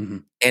 Mm-hmm.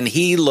 And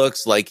he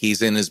looks like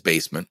he's in his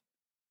basement.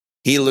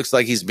 He looks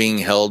like he's being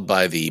held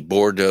by the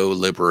Bordeaux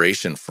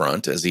Liberation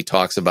Front as he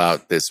talks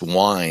about this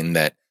wine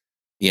that,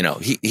 you know,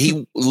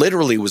 he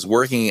literally was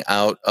working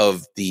out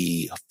of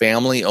the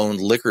family-owned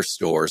liquor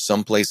store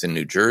someplace in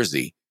New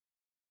Jersey.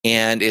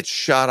 and it's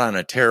shot on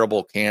a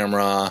terrible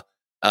camera.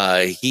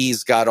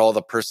 He's got all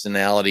the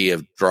personality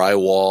of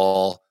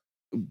drywall,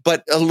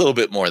 but a little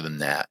bit more than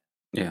that.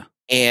 Yeah.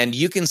 And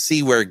you can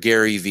see where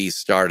Gary Vee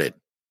started.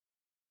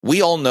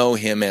 We all know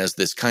him as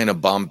this kind of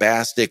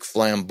bombastic,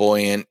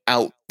 flamboyant,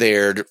 out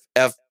there,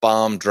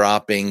 F-bomb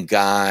dropping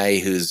guy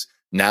who's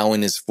now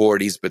in his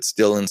 40s, but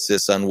still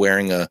insists on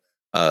wearing a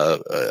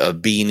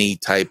beanie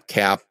type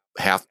cap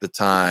half the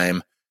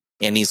time.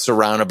 And he's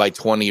surrounded by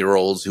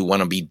 20-year-olds who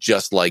want to be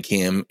just like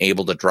him,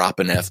 able to drop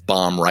an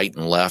F-bomb right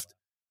and left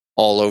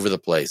all over the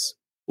place.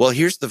 Well,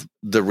 here's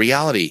the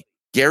reality.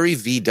 Gary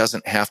Vee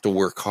doesn't have to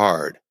work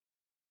hard.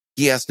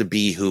 He has to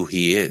be who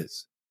he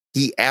is.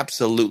 He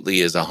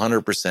absolutely is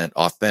 100%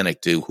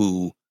 authentic to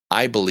who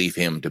I believe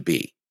him to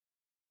be.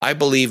 I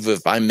believe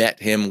if I met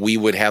him, we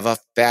would have a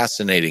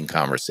fascinating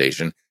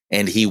conversation,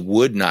 and he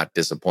would not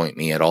disappoint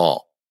me at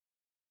all.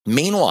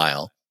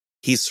 Meanwhile,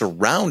 he's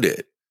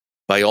surrounded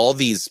by all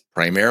these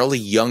primarily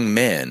young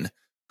men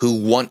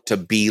who want to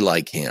be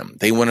like him.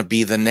 They want to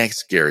be the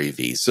next Gary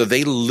Vee. So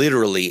they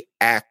literally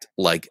act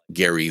like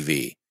Gary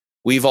Vee.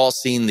 We've all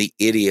seen the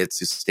idiots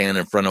who stand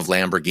in front of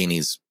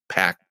Lamborghinis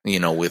packed,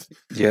 with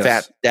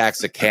fat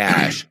stacks of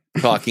cash,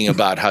 talking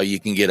about how you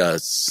can get a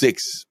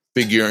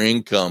 6-figure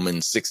income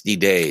in 60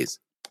 days.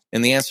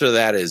 And the answer to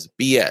that is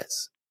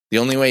BS. The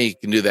only way you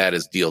can do that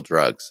is deal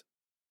drugs.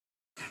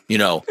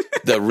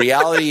 The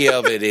reality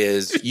of it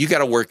is you got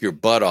to work your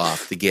butt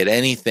off to get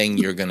anything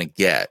you're going to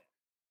get.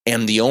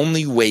 And the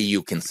only way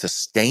you can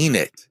sustain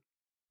it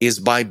is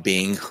by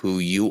being who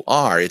you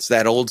are. It's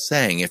that old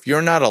saying, if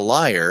you're not a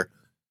liar,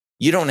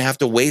 you don't have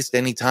to waste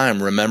any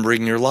time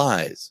remembering your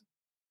lies.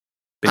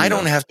 Bingo. I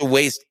don't have to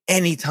waste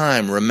any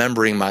time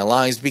remembering my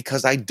lies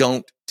because I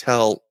don't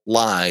tell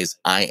lies.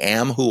 I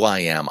am who I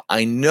am.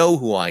 I know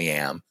who I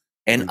am,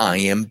 and I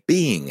am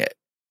being it.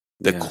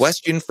 The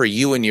question for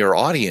you and your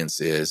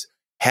audience is,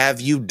 have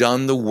you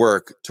done the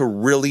work to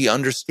really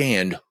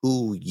understand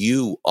who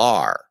you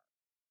are?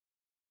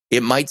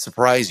 It might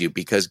surprise you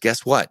because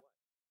guess what?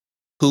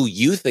 Who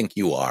you think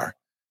you are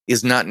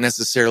is not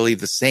necessarily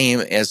the same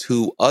as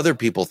who other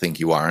people think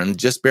you are. And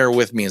just bear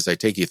with me as I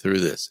take you through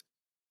this.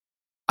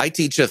 I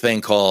teach a thing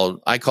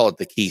I call it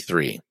the key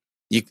 3.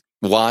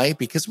 Why?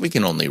 Because we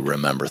can only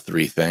remember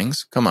 3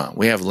 things. Come on,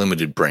 we have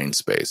limited brain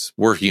space.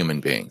 We're human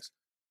beings.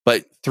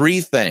 But 3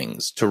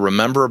 things to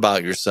remember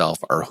about yourself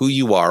are who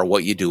you are,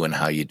 what you do, and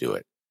how you do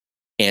it.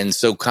 And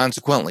so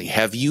consequently,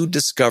 have you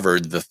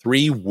discovered the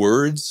 3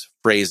 words,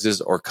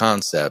 phrases, or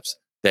concepts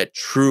that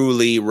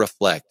truly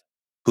reflect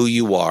who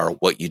you are,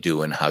 what you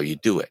do, and how you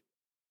do it?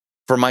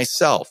 For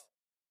myself,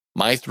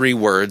 my 3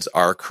 words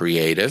are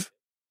creative.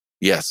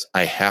 Yes,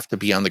 I have to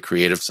be on the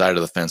creative side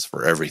of the fence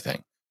for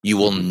everything. You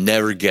will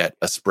never get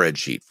a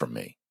spreadsheet from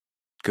me.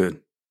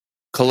 Good.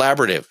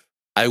 Collaborative.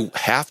 I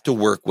have to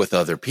work with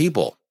other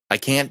people. I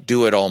can't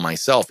do it all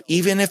myself.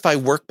 Even if I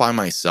work by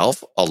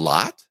myself a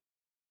lot,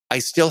 I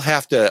still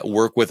have to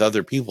work with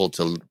other people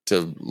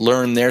to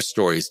learn their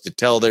stories, to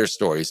tell their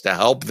stories, to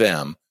help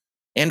them.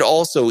 And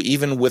also,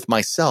 even with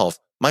myself,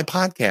 my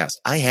podcast,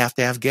 I have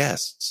to have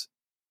guests.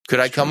 Could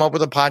I come up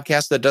with a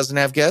podcast that doesn't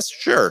have guests?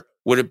 Sure.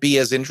 Would it be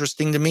as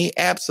interesting to me?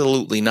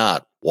 Absolutely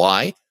not.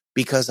 Why?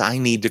 Because I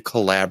need to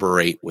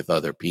collaborate with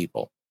other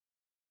people.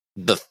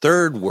 The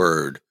 3rd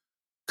word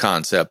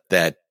concept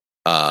that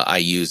I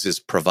use is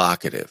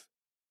provocative.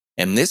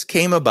 And this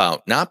came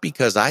about not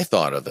because I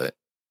thought of it,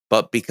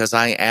 but because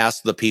I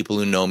asked the people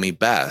who know me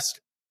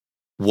best,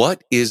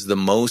 what is the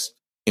most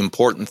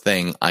important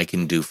thing I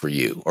can do for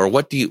you? Or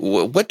what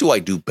do I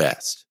do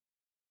best?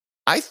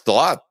 I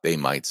thought they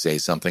might say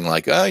something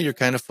like, oh, you're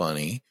kind of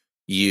funny.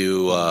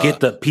 You get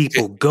the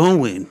people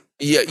going.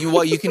 Yeah,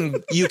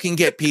 you can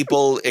get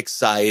people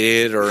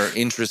excited or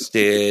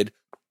interested.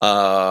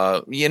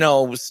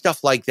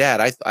 Stuff like that.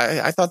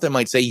 I thought they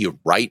might say you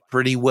write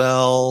pretty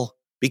well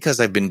because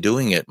I've been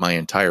doing it my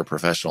entire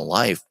professional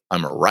life.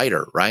 I'm a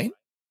writer, right?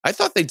 I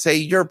thought they'd say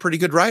you're a pretty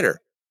good writer.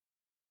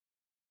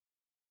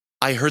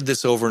 I heard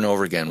this over and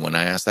over again when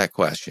I asked that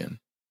question.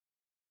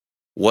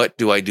 What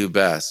do I do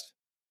best?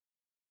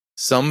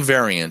 Some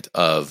variant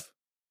of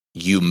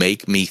you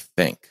make me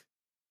think.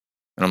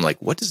 And I'm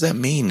like, what does that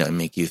mean? I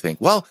make you think.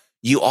 Well,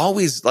 you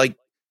always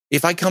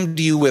if I come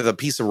to you with a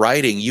piece of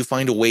writing, you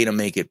find a way to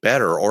make it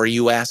better. Or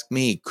you ask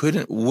me,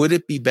 would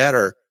it be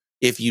better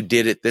if you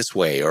did it this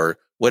way or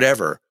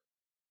whatever?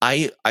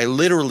 I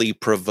literally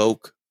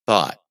provoke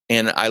thought.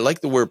 And I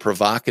like the word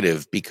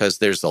provocative because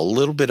there's a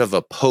little bit of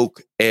a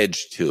poke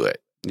edge to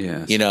it.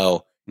 Yes.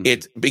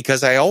 It's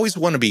because I always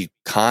want to be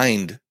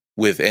kind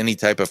with any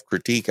type of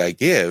critique I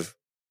give,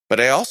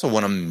 but I also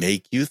want to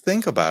make you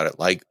think about it.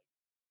 Like,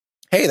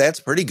 hey, that's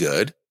pretty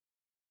good,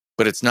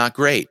 but it's not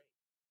great.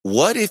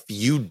 What if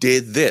you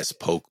did this?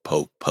 Poke,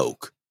 poke,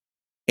 poke.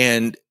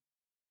 And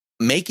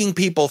making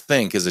people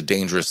think is a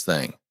dangerous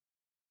thing.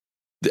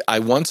 I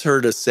once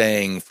heard a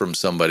saying from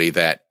somebody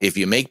that if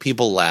you make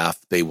people laugh,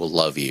 they will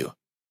love you.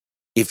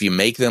 If you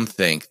make them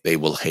think, they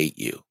will hate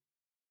you.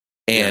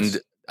 And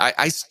yes.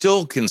 I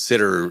still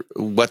consider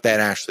what that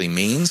actually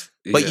means,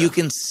 but you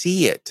can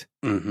see it.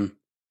 Mm-hmm.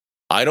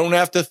 I don't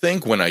have to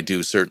think when I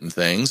do certain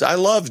things. I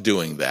love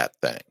doing that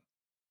thing.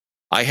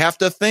 I have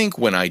to think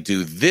when I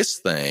do this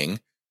thing.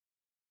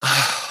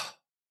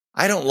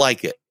 I don't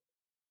like it.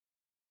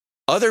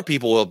 Other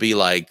people will be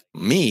like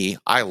me.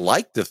 I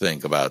like to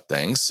think about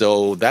things.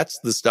 So that's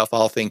the stuff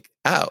I'll think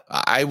out.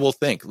 I will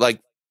think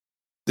like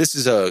this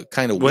is a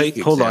kind of weak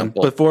Wait, hold on.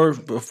 example.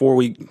 Before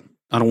we,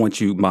 I don't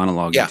want you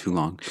monologuing Yeah. too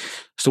long.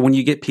 So when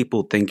you get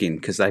people thinking,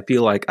 because I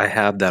feel like I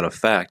have that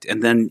effect,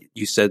 and then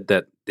you said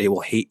that they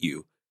will hate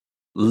you.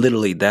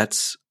 Literally, that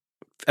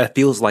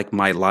feels like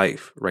my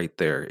life right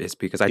there. Is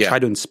because I Yeah. try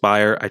to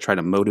inspire, I try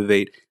to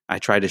motivate, I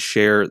try to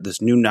share this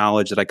new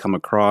knowledge that I come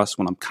across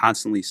when I'm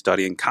constantly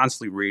studying,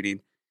 constantly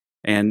reading,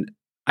 and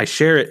I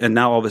share it. And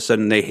now all of a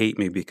sudden they hate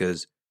me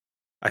because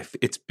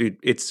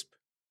it's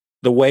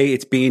the way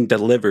it's being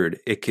delivered.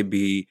 It could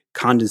be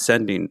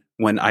condescending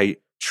when I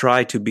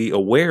try to be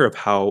aware of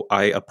how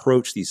I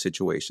approach these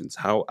situations,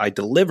 how I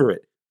deliver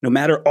it, no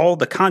matter all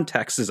the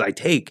contexts I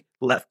take,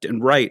 left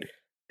and right,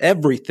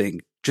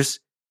 everything. Just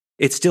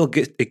it still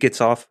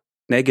gets off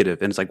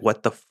negative, and it's like,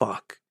 what the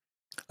fuck?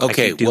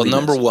 Okay, well, doing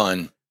number this.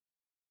 one,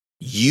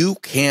 you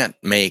can't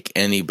make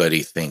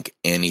anybody think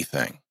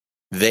anything.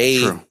 They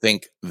True.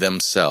 think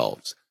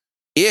themselves.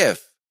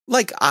 If,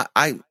 like,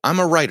 I'm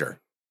a writer.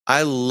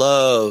 I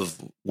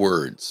love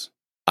words.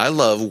 I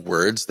love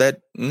words that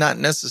not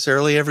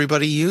necessarily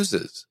everybody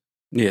uses.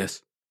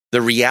 Yes.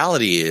 The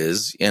reality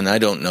is, and I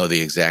don't know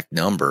the exact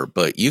number,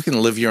 but you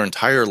can live your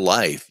entire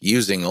life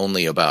using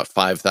only about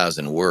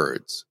 5,000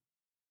 words.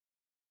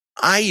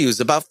 I use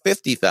about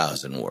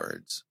 50,000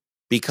 words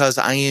because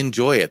I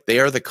enjoy it. They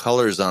are the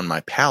colors on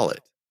my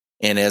palette.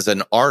 And as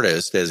an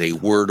artist, as a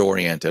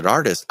word-oriented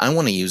artist, I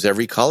want to use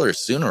every color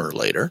sooner or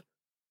later.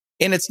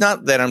 And it's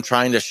not that I'm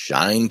trying to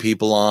shine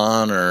people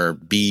on or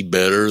be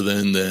better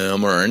than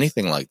them or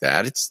anything like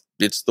that.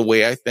 It's the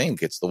way I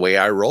think. It's the way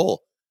I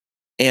roll.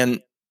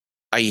 And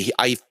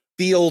I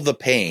feel the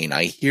pain.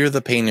 I hear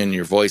the pain in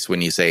your voice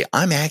when you say,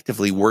 I'm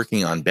actively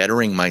working on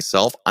bettering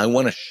myself. I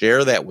want to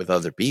share that with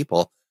other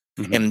people.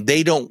 Mm-hmm. And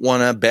they don't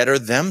want to better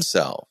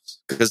themselves,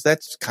 because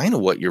that's kind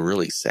of what you're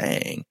really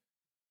saying.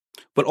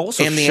 But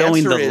also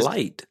showing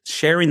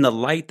sharing the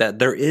light that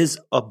there is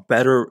a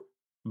better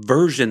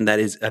version that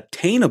is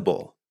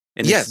obtainable.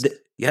 And yes.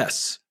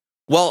 Yes.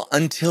 Well,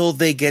 until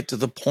they get to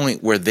the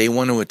point where they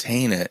want to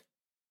attain it,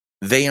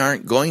 they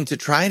aren't going to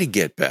try to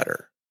get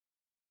better.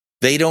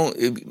 They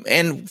don't,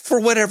 and for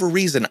whatever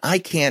reason, I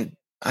can't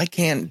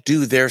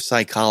do their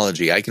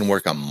psychology. I can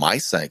work on my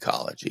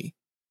psychology.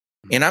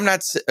 And I'm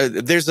not,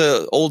 there's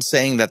an old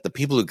saying that the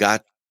people who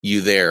got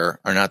you there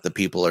are not the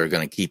people that are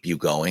going to keep you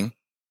going.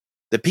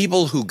 The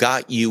people who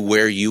got you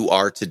where you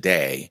are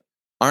today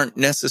aren't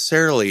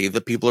necessarily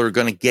the people who are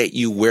going to get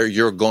you where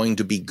you're going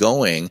to be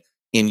going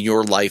in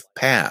your life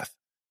path.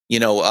 You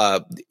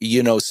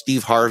know,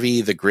 Steve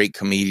Harvey, the great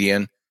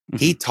comedian,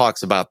 he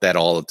talks about that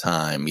all the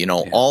time. You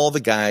know, all the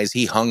guys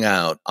he hung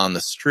out on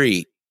the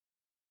street,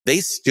 they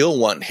still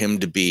want him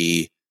to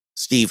be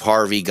Steve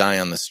Harvey guy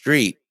on the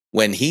street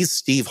when he's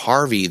Steve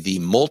Harvey, the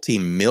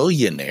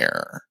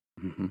multimillionaire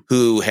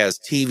who has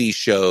TV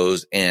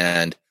shows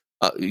and,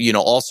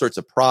 all sorts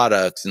of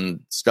products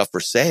and stuff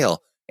for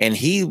sale. And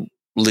he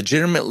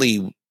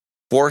legitimately,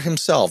 for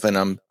himself,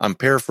 and I'm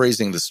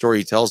paraphrasing the story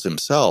he tells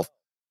himself,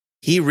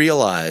 he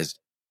realized,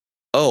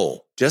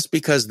 oh, just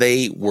because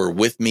they were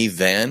with me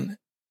then,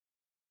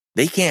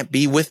 they can't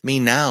be with me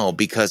now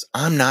because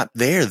I'm not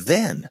there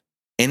then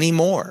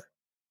anymore.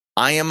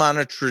 I am on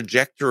a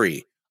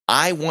trajectory.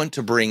 I want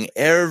to bring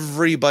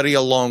everybody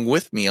along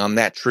with me on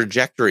that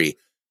trajectory.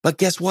 But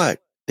guess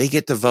what? They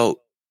get to vote.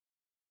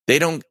 They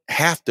don't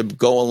have to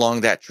go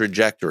along that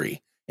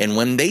trajectory. And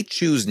when they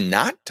choose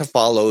not to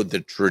follow the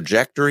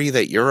trajectory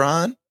that you're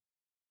on,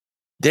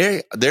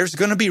 there's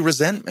going to be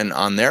resentment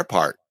on their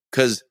part.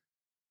 Because,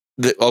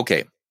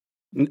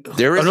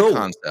 there is a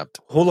concept.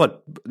 Hold on.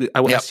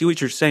 I see what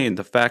you're saying.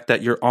 The fact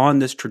that you're on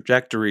this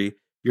trajectory,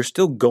 you're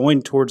still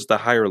going towards the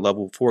higher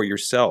level for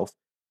yourself.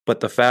 But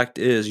the fact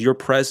is, your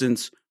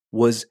presence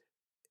was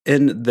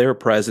in their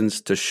presence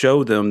to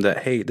show them that,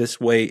 hey, this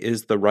way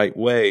is the right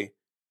way.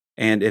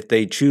 And if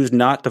they choose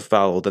not to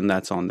follow, then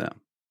that's on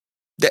them.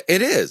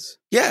 It is.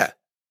 Yeah.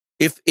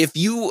 If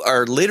you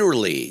are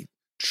literally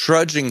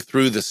trudging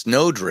through the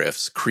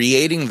snowdrifts,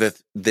 creating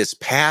this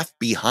path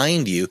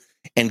behind you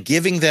and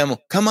giving them,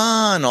 come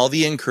on, all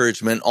the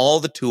encouragement,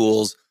 all the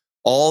tools,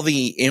 all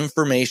the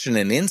information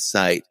and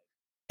insight,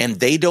 and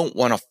they don't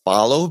want to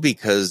follow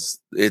because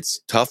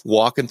it's tough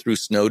walking through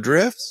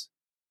snowdrifts,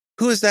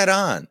 who is that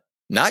on?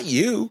 Not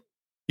you.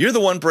 You're the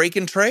one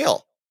breaking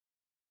trail.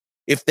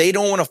 If they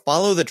don't want to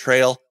follow the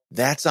trail,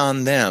 that's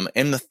on them.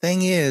 And the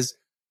thing is,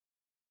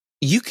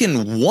 you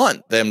can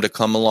want them to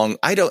come along.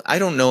 I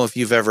don't know if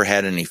you've ever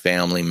had any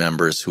family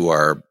members who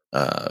are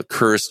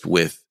cursed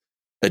with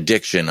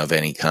addiction of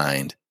any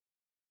kind.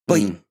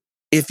 But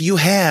if you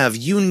have,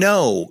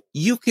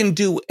 you can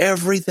do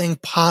everything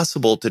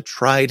possible to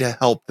try to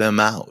help them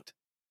out.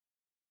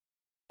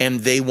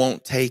 And they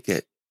won't take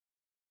it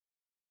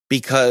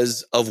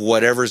because of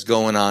whatever's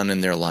going on in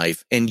their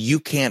life, and you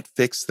can't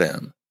fix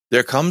them.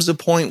 There comes a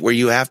point where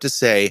you have to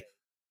say,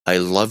 I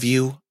love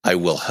you. I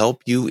will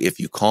help you.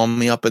 If you call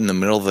me up in the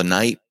middle of the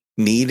night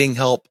needing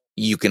help,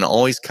 you can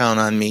always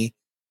count on me.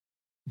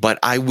 But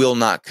I will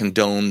not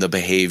condone the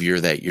behavior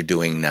that you're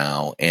doing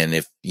now. And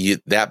if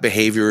that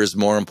behavior is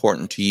more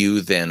important to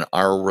you than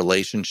our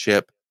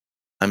relationship,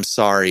 I'm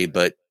sorry,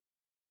 but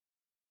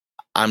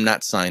I'm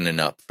not signing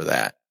up for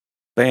that.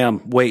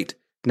 Bam, wait.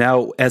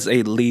 Now, as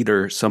a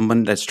leader,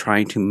 someone that's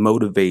trying to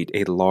motivate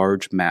a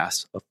large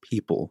mass of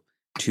people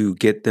to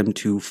get them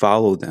to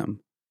follow them,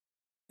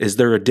 is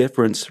there a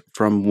difference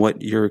from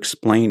what you're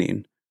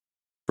explaining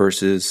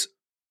versus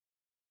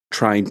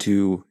trying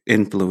to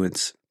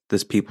influence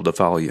these people to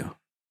follow you?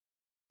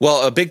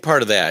 Well, a big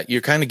part of that,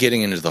 you're kind of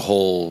getting into the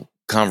whole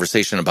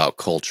conversation about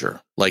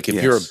culture. Like if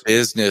you're a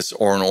business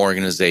or an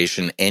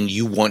organization and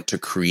you want to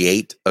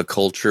create a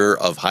culture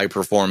of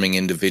high-performing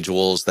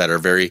individuals that are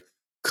very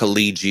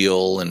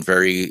collegial and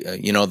very,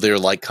 they're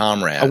like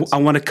comrades. I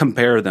want to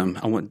compare them.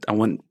 I want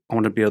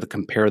to be able to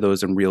compare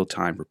those in real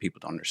time for people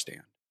to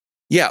understand.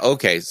 Yeah,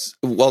 okay.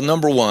 Well,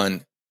 number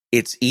one,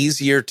 it's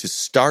easier to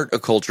start a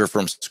culture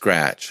from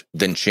scratch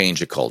than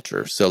change a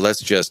culture. So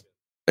let's just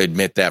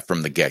admit that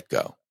from the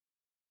get-go.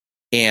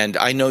 And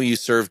I know you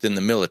served in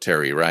the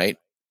military, right?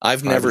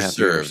 I've never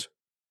served.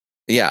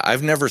 Yeah,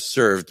 I've never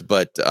served,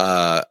 but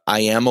I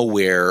am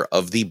aware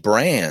of the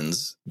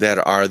brands that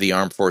are the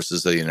armed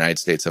forces of the United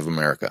States of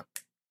America.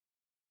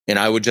 And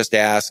I would just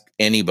ask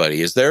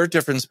anybody, is there a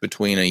difference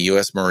between a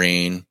U.S.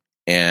 Marine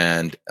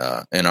and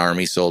an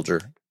Army soldier?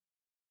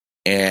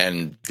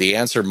 And the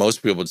answer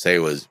most people would say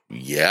was,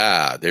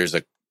 yeah, there's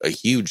a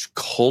huge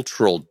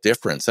cultural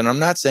difference. And I'm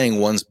not saying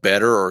one's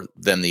better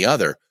than the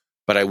other,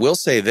 but I will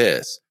say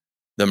this.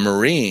 The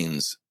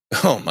Marines,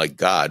 oh my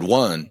God,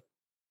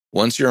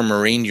 once you're a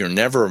Marine, you're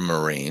never a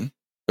Marine,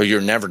 or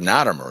you're never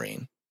not a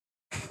Marine.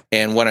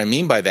 And what I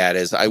mean by that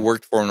is I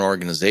worked for an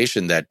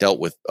organization that dealt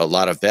with a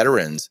lot of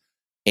veterans,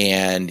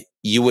 and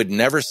you would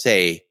never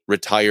say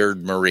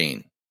retired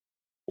Marine.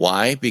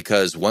 Why?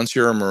 Because once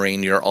you're a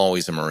Marine, you're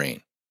always a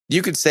Marine.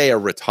 You could say a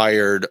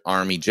retired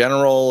Army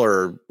general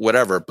or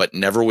whatever, but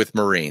never with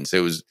Marines.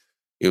 It was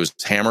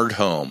hammered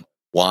home.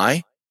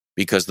 Why?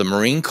 Because the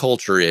Marine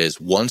culture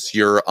is once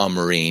you're a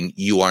Marine,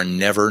 you are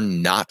never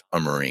not a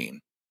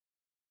Marine.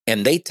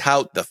 And they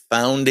tout the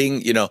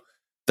founding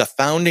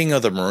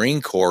of the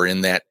Marine Corps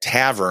in that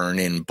tavern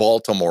in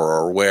Baltimore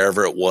or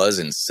wherever it was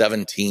in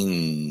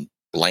 17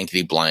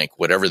 blankety blank,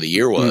 whatever the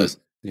year was.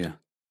 Yeah.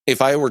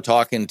 If I were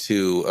talking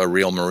to a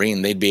real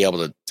Marine, they'd be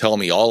able to tell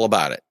me all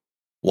about it.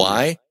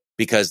 Why?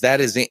 Because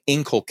that is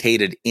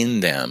inculcated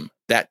in them.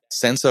 That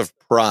sense of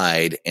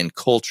pride and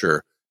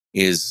culture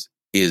is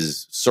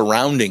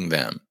surrounding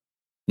them,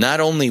 not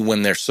only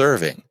when they're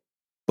serving,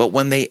 but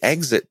when they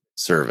exit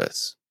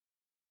service.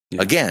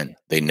 Yeah. Again,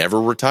 they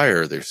never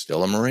retire. They're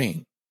still a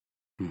Marine.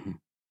 Mm-hmm.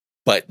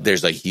 But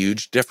there's a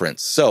huge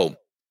difference. So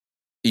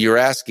you're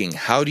asking,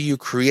 how do you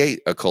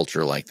create a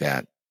culture like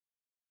that?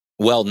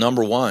 Well,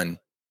 number one,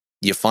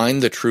 you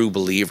find the true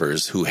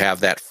believers who have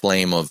that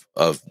flame of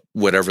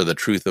whatever the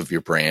truth of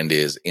your brand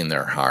is in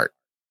their heart.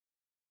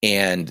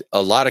 And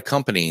a lot of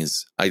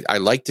companies, I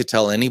like to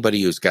tell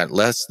anybody who's got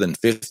less than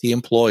 50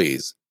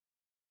 employees,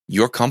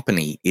 your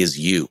company is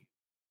you.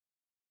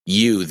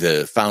 You,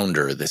 the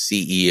founder, the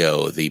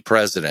CEO, the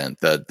president,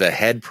 the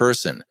head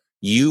person,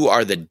 you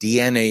are the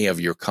DNA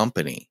of your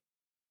company.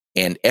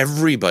 And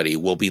everybody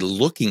will be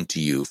looking to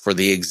you for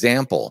the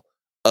example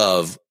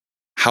of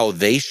how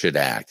they should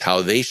act,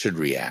 how they should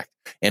react.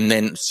 And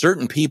then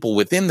certain people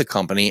within the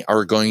company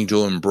are going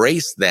to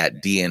embrace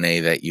that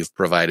DNA that you've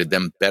provided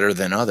them better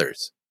than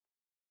others.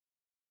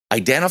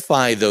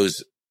 Identify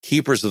those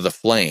keepers of the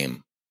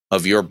flame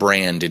of your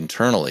brand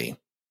internally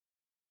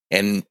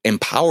and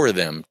empower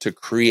them to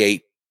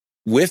create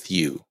with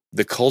you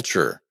the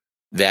culture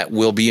that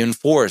will be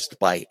enforced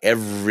by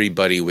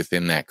everybody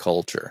within that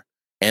culture.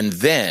 And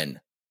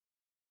then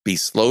be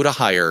slow to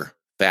hire,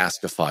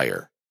 fast to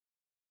fire.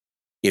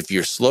 If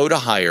you're slow to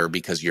hire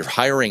because you're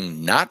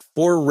hiring not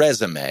for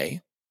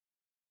resume,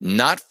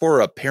 not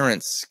for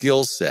apparent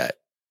skill set,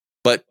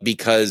 but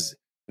because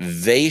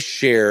they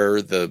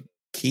share the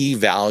key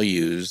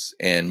values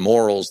and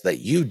morals that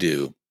you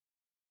do,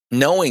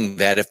 knowing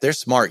that if they're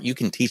smart, you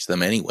can teach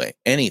them anyway,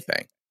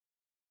 anything.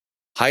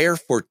 Hire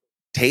for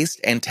taste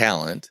and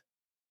talent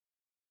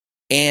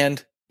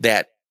and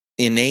that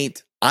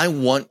innate, I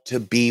want to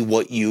be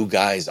what you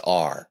guys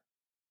are.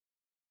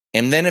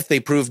 And then if they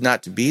prove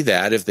not to be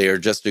that, if they are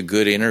just a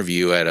good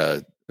interview at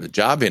a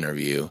job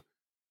interview,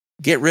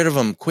 get rid of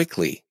them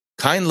quickly,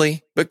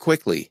 kindly, but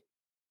quickly,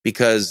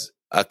 because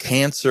a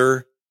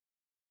cancer,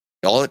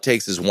 all it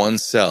takes is one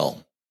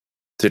cell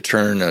to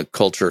turn a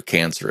culture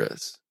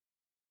cancerous.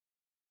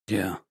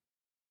 Yeah.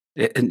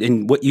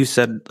 And what you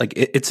said, like,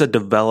 it's a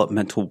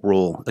developmental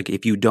role. Like,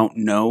 if you don't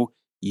know,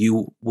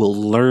 you will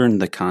learn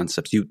the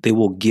concepts. They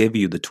will give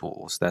you the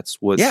tools. That's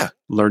what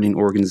learning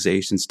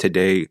organizations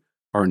today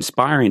are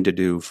inspiring to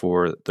do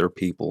for their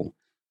people.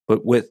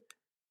 But with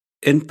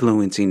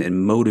influencing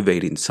and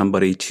motivating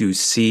somebody to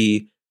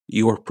see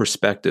your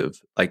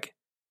perspective? Like,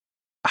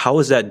 how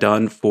is that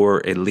done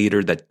for a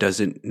leader that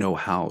doesn't know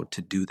how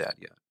to do that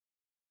yet?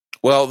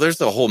 Well, there's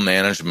the whole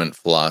management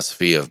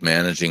philosophy of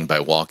managing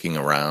by walking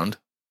around,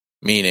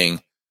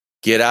 meaning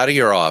get out of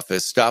your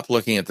office, stop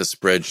looking at the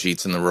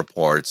spreadsheets and the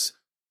reports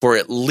for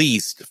at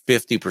least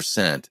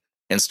 50%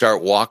 and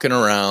start walking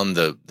around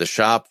the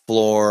shop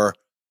floor,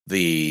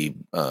 the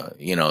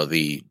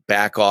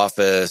back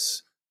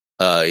office.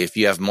 If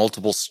you have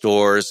multiple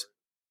stores,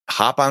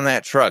 hop on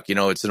that truck.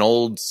 It's an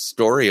old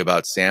story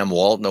about Sam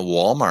Walton of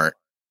Walmart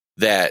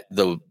that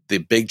the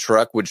big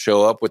truck would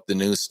show up with the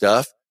new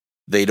stuff.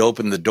 They'd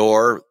open the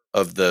door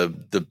of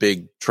the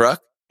big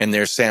truck, and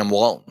there's Sam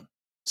Walton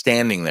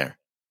standing there,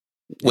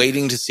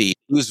 waiting to see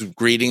who's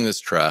greeting this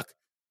truck.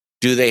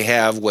 Do they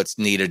have what's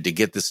needed to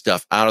get the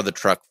stuff out of the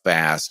truck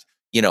fast?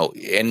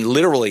 And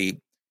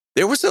literally,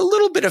 there was a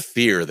little bit of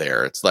fear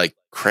there. It's like,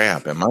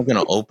 crap, am I going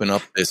to open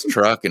up this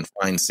truck and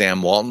find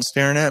Sam Walton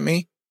staring at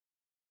me?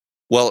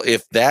 Well,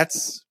 if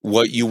that's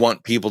what you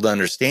want people to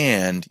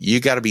understand, you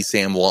got to be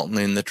Sam Walton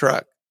in the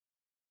truck.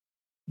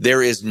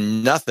 There is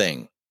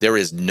no,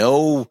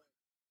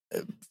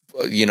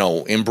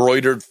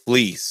 embroidered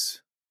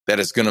fleece that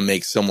is going to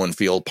make someone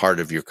feel part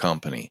of your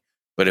company.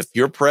 But if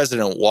your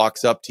president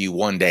walks up to you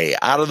one day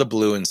out of the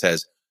blue and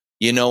says,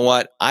 you know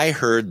what, I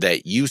heard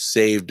that you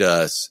saved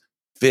us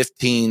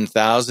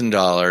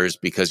 $15,000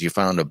 because you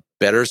found a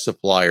better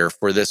supplier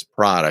for this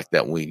product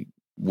that we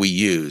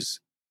use.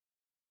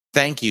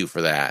 Thank you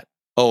for that.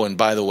 Oh, and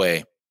by the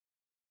way,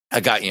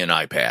 I got you an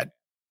iPad.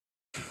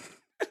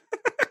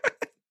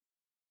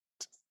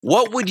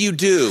 What would you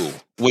do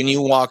when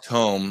you walked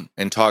home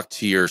and talked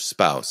to your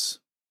spouse?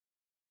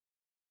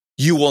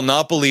 You will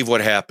not believe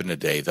what happened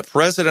today. The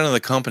president of the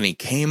company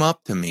came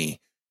up to me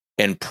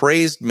and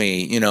praised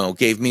me,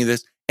 gave me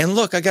this. And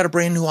look, I got a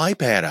brand new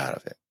iPad out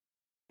of it.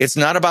 It's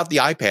not about the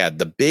iPad.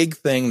 The big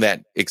thing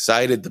that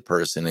excited the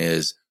person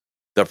is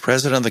the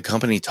president of the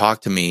company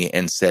talked to me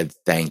and said,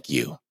 thank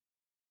you.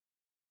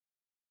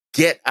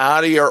 Get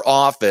out of your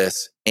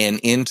office and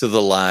into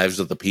the lives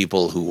of the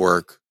people who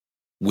work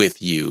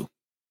with you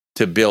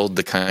to build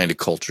the kind of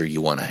culture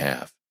you want to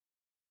have.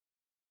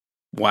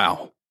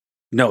 Wow.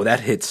 No,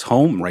 that hits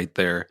home right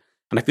there.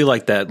 And I feel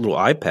like that little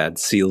iPad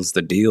seals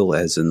the deal,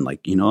 as in,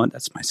 like, you know what?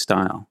 That's my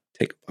style.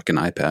 Take a fucking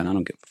iPad. I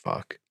don't give a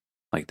fuck.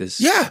 Like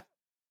this. Yeah.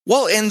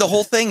 Well, and the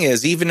whole thing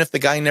is, even if the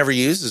guy never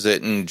uses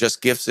it and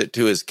just gifts it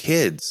to his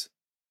kids,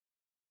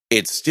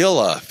 it's still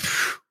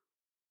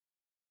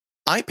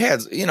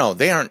iPads,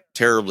 they aren't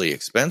terribly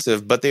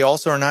expensive, but they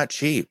also are not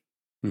cheap.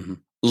 Mm-hmm.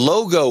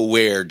 Logo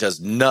wear does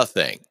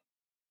nothing.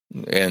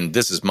 And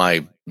this is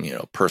my,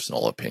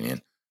 personal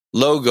opinion.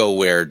 Logo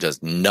wear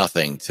does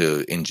nothing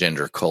to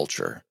engender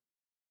culture.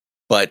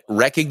 But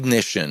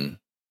recognition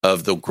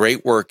of the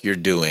great work you're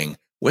doing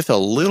with a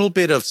little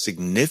bit of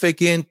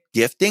significant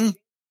gifting,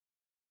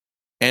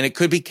 and it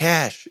could be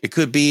cash, it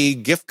could be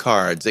gift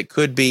cards, it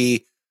could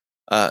be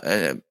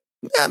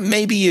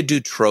maybe you do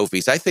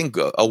trophies. I think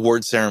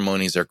award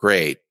ceremonies are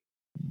great,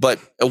 but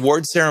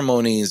award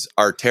ceremonies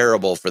are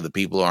terrible for the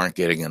people who aren't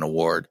getting an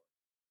award.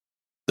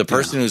 The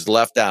person who's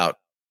left out,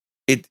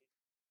 it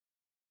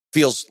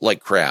feels like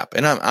crap.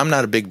 And I'm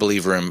not a big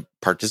believer in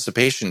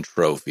participation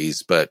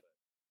trophies, but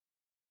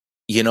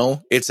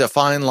it's a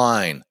fine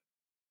line.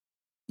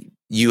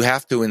 You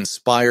have to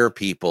inspire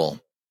people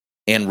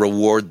and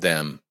reward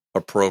them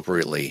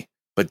appropriately.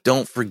 But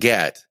don't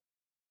forget,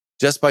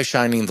 just by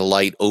shining the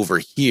light over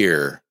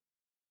here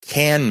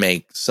can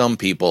make some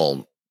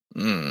people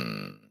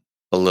a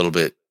little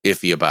bit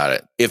iffy about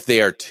it. If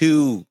they are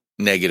too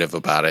negative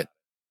about it,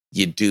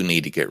 you do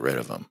need to get rid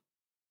of them.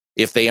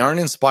 If they aren't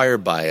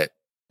inspired by it,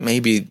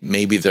 maybe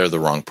they're the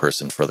wrong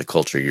person for the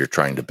culture you're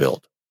trying to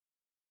build.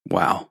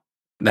 Wow.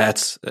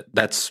 That's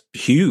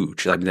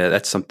huge. I mean,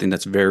 that's something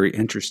that's very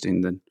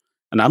interesting.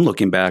 And I'm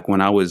looking back when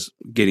I was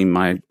getting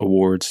my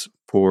awards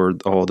for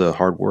all the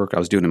hard work I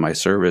was doing in my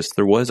service,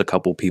 there was a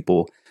couple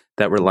people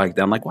that were like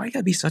that. I'm like, why you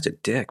gotta be such a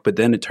dick? But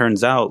then it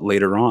turns out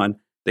later on,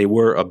 they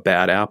were a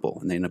bad apple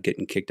and they end up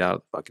getting kicked out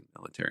of the fucking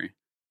military.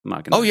 I'm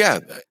not gonna. Oh, yeah.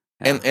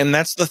 And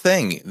that's the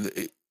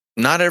thing.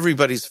 Not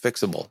everybody's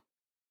fixable.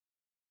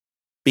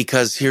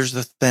 Because here's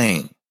the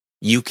thing.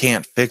 You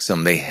can't fix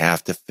them. They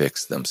have to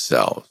fix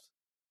themselves.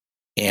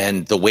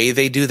 And the way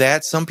they do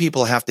that, some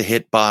people have to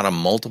hit bottom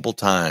multiple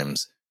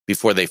times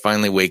before they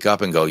finally wake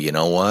up and go, you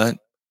know what?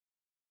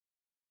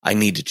 I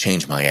need to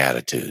change my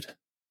attitude.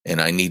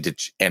 And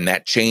and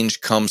that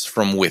change comes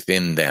from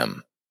within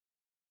them.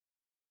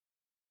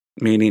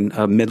 Meaning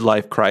a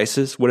midlife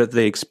crisis? What if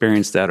they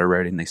experienced that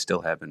already and they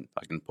still haven't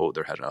fucking pulled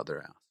their head out of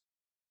their ass?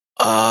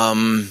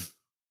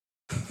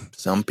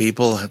 Some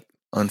people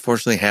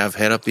unfortunately have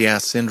head up the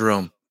ass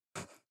syndrome.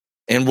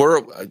 And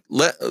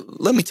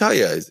let me tell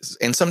you,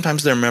 and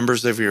sometimes they're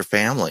members of your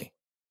family.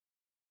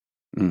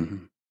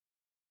 Mm-hmm.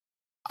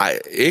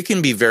 It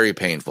can be very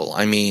painful.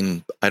 I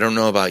mean, I don't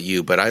know about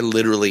you, but I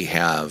literally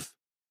have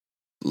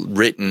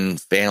written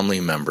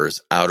family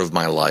members out of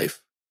my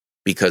life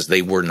because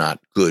they were not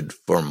good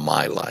for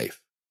my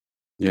life.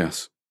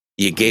 Yes.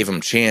 You gave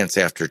them chance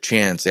after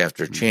chance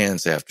after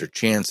chance after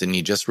chance, and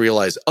you just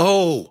realize,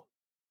 oh,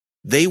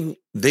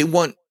 they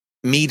want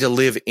me to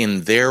live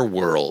in their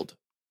world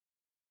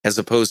as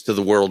opposed to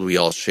the world we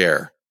all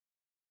share.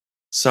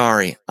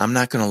 Sorry, I'm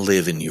not going to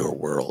live in your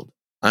world.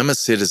 I'm a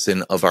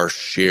citizen of our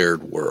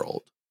shared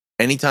world.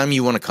 Anytime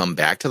you want to come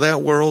back to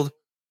that world,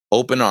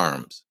 open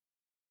arms.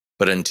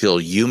 But until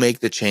you make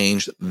the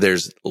change,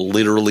 there's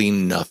literally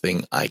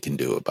nothing I can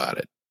do about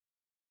it.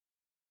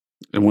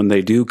 And when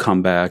they do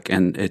come back,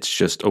 and it's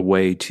just a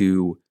way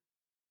to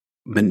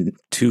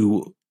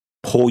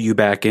pull you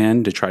back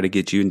in to try to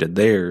get you into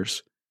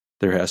theirs,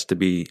 there has to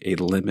be a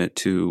limit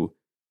to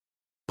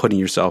putting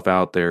yourself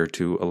out there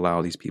to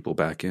allow these people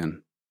back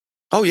in.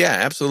 Oh, yeah,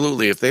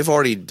 absolutely. If they've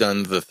already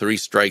done the 3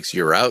 strikes,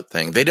 you're out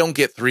thing, they don't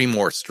get 3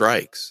 more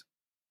strikes.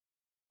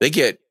 They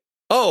get,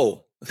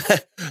 oh,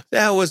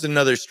 that was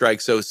another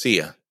strike, so see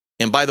ya.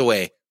 And by the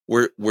way,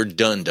 we're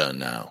done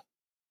now.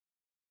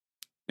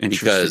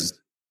 Because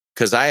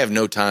I have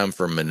no time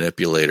for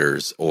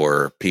manipulators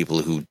or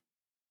people who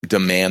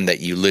demand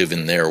that you live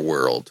in their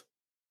world.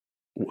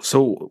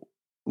 So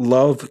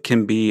love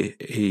can be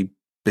a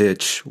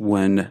bitch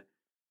when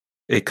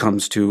it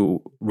comes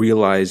to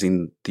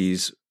realizing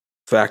these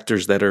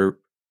factors that are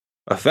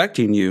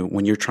affecting you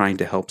when you're trying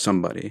to help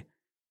somebody.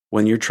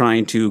 When you're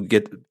trying to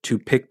get to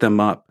pick them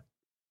up,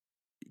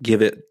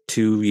 give it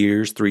 2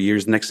 years, 3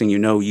 years, next thing you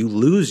know, you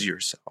lose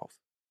yourself.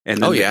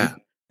 And then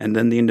and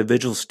then the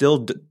individual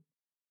still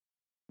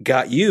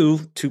got you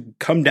to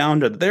come down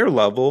to their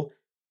level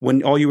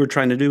when all you were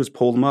trying to do was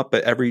pull them up,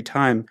 but every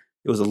time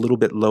it was a little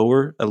bit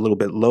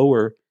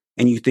lower,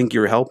 and you think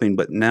you're helping,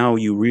 but now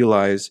you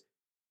realize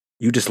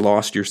you just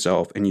lost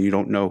yourself and you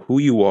don't know who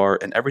you are,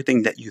 and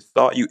everything that you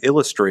thought you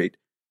illustrate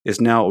is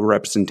now a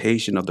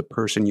representation of the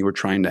person you were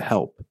trying to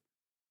help.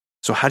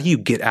 So how do you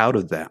get out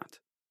of that?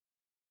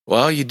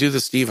 Well, you do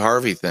the Steve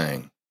Harvey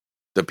thing.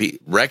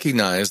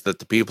 Recognize that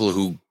the people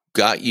who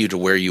got you to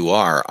where you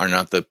are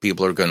not the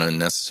people who are going to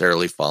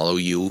necessarily follow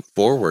you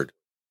forward.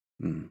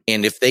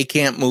 And if they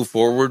can't move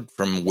forward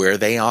from where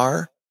they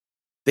are,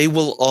 they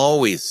will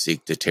always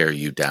seek to tear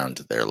you down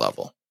to their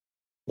level.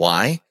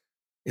 Why?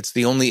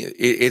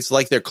 It's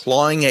like they're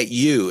clawing at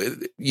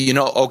you.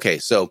 Okay,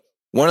 so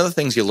one of the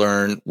things you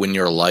learn when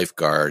you're a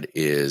lifeguard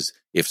is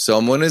if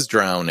someone is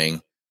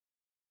drowning,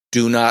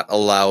 do not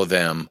allow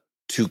them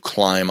to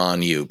climb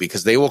on you,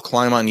 because they will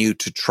climb on you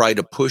to try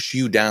to push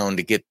you down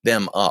to get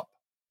them up.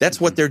 That's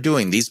what they're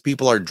doing. These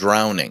people are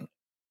drowning.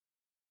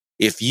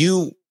 If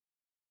you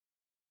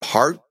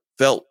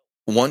heartfelt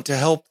want to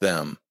help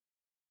them,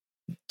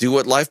 do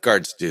what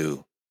lifeguards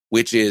do,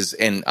 which is,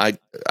 and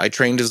I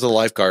trained as a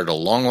lifeguard a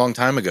long, long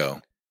time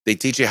ago. They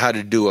teach you how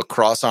to do a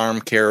cross arm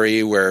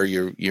carry where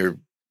you're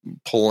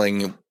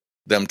pulling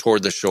them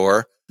toward the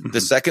shore.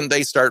 The second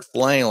they start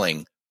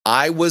flailing,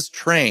 I was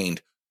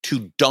trained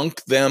to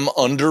dunk them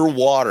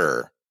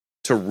underwater,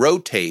 to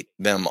rotate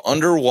them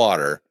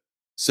underwater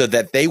so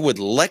that they would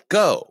let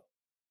go,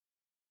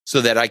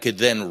 so that I could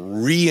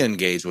then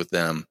re-engage with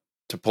them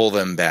to pull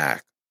them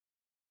back.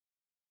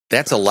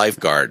 That's a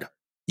lifeguard.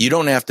 You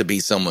don't have to be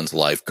someone's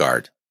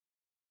lifeguard.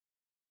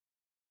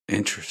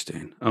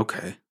 Interesting.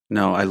 Okay.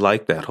 No, I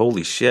like that.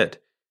 Holy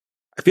shit.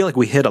 I feel like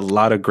we hit a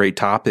lot of great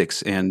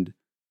topics, and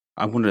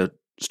I want to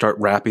start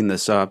wrapping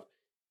this up.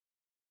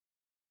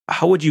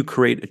 How would you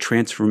create a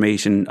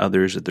transformation in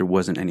others if there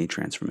wasn't any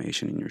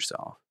transformation in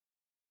yourself?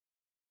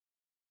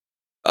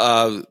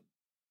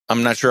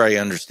 I'm not sure I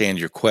understand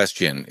your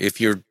question.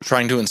 If you're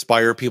trying to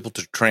inspire people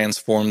to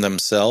transform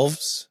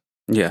themselves,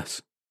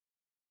 yes,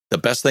 the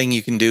best thing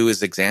you can do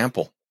is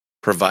example.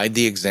 Provide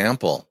the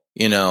example.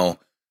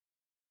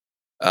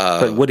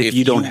 But what if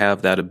you don't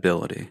have that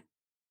ability?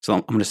 So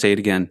I'm going to say it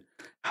again.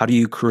 How do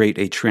you create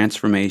a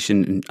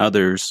transformation in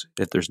others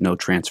if there's no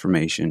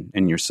transformation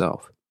in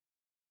yourself?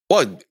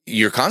 Well,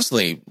 you're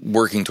constantly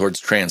working towards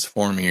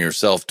transforming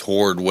yourself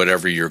toward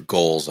whatever your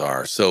goals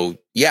are. So,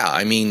 yeah,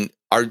 I mean,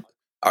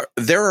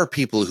 there are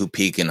people who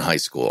peak in high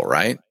school,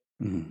 right?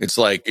 Mm-hmm. It's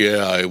like,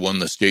 yeah, I won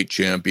the state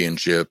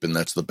championship and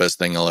that's the best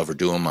thing I'll ever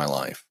do in my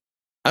life.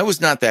 I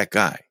was not that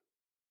guy.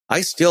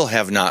 I still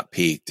have not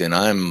peaked, and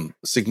I'm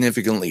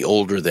significantly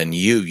older than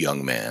you,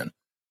 young man.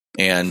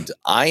 And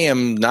I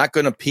am not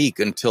going to peak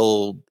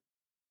until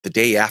the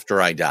day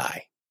after I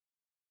die,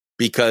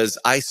 because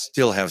I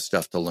still have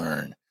stuff to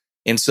learn.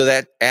 And so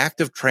that act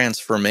of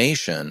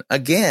transformation,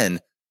 again,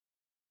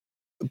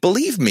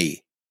 believe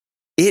me,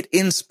 it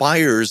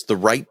inspires the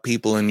right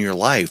people in your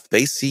life.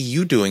 They see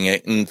you doing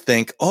it and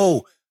think,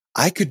 oh,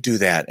 I could do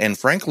that. And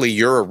frankly,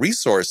 you're a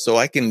resource, so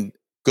I can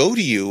go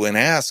to you and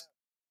ask,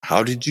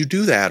 how did you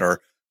do that?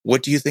 Or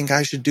what do you think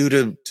I should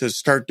do to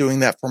start doing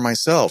that for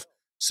myself?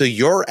 So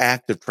your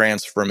act of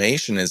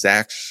transformation is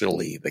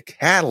actually the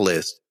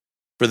catalyst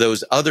for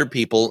those other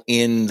people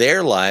in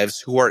their lives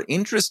who are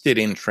interested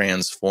in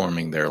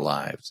transforming their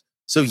lives.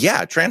 So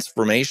yeah,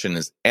 transformation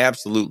is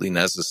absolutely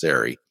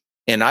necessary.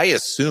 And I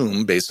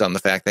assume, based on the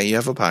fact that you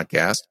have a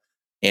podcast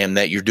and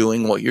that you're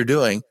doing what you're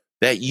doing,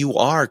 that you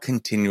are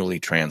continually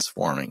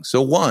transforming.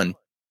 So 1,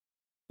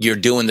 you're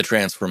doing the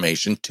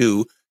transformation.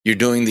 2, you're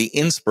doing the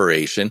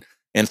inspiration.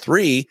 And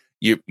 3,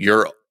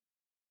 you're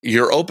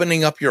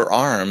opening up your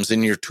arms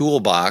in your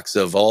toolbox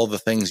of all the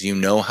things you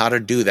know how to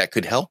do that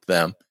could help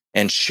them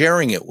and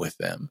sharing it with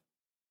them.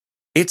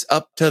 It's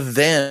up to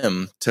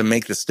them to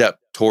make the step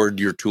toward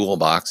your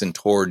toolbox and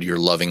toward your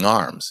loving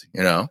arms,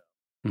 you know?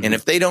 Mm-hmm. And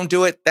if they don't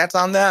do it, that's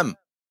on them.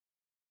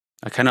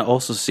 I kind of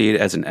also see it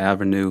as an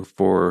avenue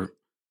for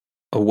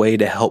a way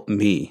to help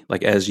me.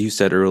 Like, as you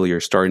said earlier,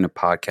 starting a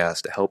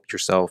podcast to help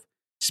yourself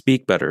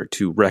speak better,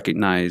 to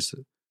recognize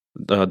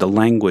the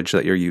language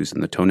that you're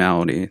using, the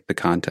tonality, the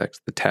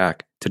context, the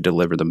tact to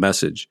deliver the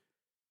message.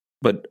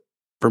 But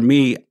for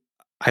me,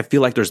 I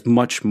feel like there's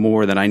much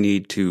more that I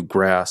need to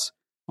grasp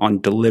on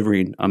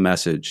delivering a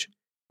message,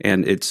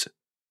 and it's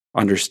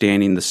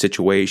understanding the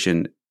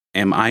situation.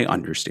 Am I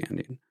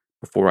understanding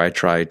before I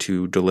try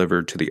to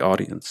deliver to the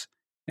audience?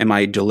 Am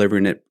I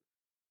delivering it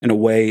in a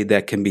way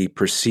that can be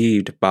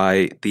perceived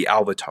by the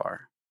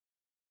avatar?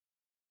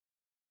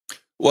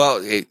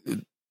 Well,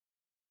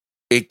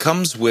 it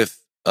comes with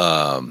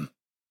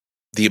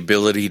the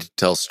ability to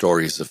tell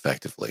stories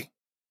effectively.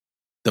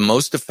 The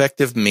most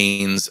effective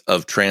means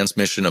of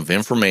transmission of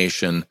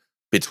information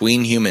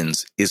between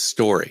humans is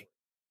story.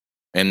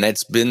 And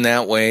that's been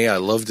that way. I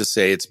love to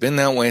say it's been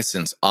that way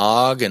since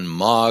Og and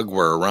Mog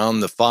were around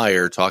the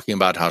fire talking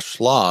about how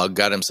Schlog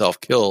got himself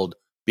killed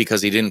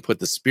because he didn't put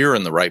the spear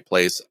in the right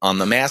place on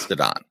the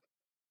mastodon.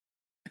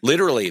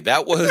 Literally,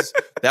 that was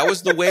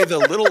the way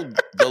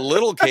the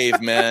little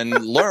cavemen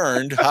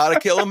learned how to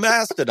kill a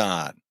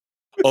mastodon.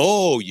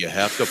 Oh, you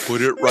have to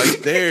put it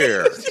right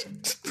there.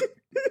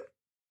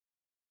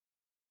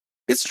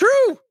 It's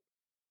true.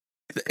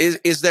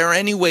 Is there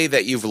any way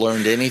that you've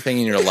learned anything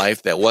in your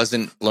life that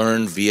wasn't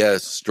learned via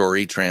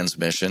story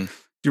transmission?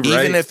 You're Even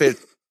right. if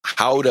it's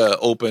how to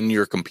open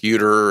your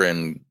computer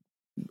and,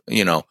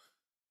 you know,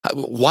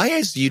 why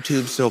is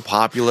YouTube so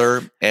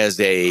popular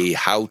as a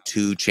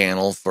how-to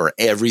channel for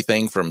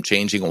everything from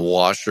changing a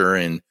washer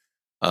in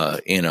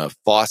a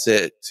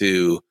faucet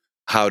to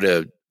how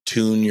to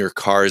tune your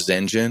car's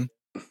engine?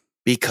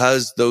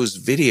 Because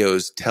those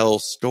videos tell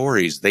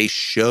stories. They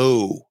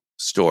show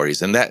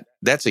stories. And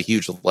that's a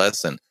huge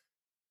lesson.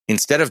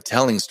 Instead of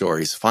telling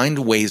stories, find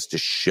ways to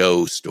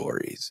show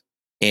stories.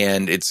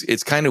 And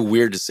it's kind of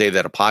weird to say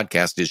that a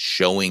podcast is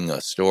showing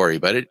a story,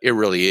 but it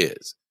really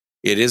is.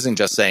 It isn't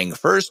just saying,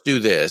 first do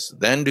this,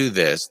 then do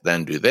this,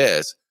 then do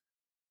this.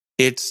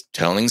 It's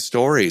telling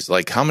stories.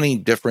 Like, how many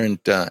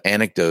different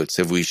anecdotes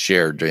have we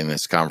shared during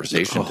this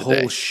conversation today? A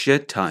whole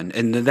shit ton.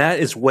 And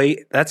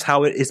that's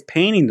how it is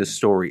painting the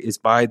story, is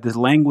by the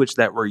language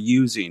that we're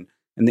using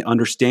and the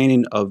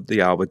understanding of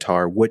the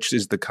avatar, which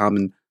is the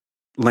common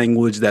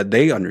language that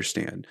they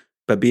understand.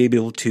 But be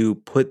able to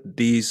put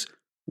these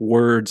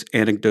words,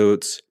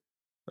 anecdotes,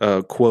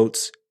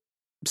 quotes,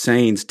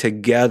 sayings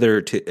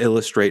together to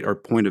illustrate our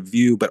point of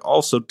view, but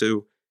also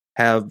to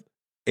have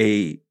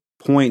a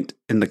point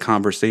in the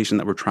conversation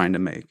that we're trying to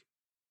make.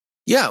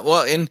 Yeah,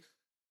 well, and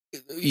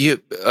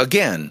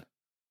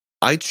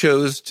I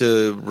chose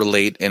to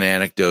relate an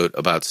anecdote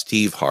about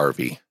Steve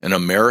Harvey, an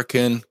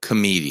American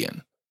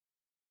comedian.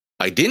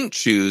 I didn't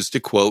choose to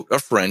quote a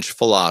French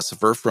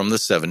philosopher from the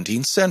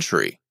 17th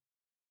century.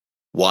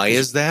 Why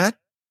is that?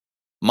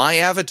 My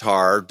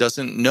avatar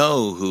doesn't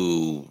know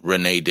who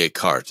René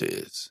Descartes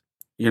is.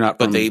 You're not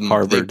from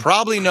Harvard. They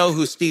probably know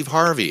who Steve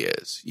Harvey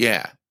is.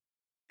 Yeah.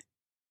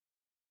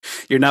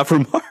 You're not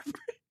from Harvard.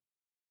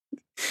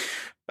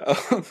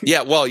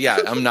 Yeah, well, yeah,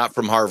 I'm not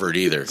from Harvard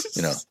either.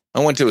 You know, I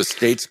went to a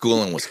state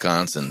school in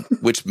Wisconsin,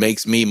 which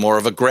makes me more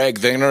of a Greg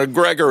than a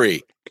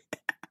Gregory.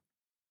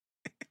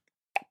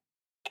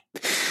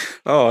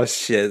 Oh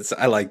shit!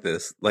 I like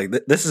this. Like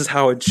this is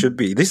how it should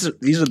be. These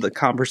are the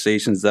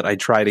conversations that I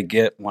try to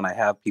get when I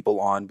have people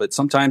on. But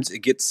sometimes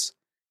it's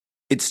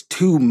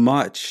too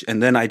much,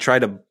 and then I try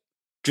to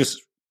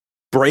just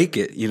break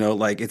it. You know,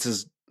 like it's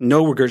just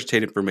no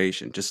regurgitated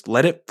information. Just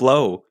let it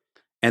flow,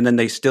 and then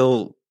they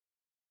still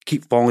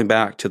keep falling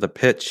back to the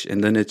pitch,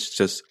 and then it's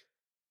just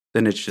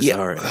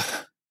all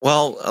right.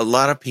 Well, a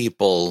lot of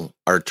people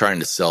are trying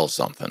to sell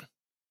something.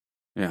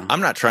 Yeah,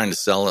 I'm not trying to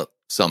sell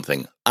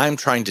something. I'm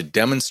trying to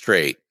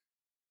demonstrate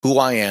who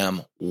I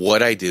am,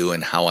 what I do,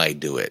 and how I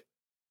do it.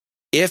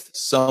 If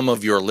some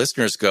of your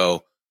listeners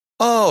go,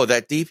 oh,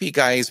 that DP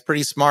guy is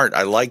pretty smart.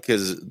 I like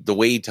the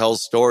way he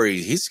tells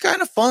stories. He's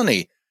kind of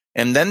funny.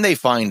 And then they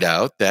find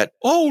out that,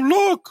 oh,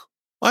 look,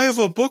 I have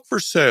a book for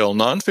sale,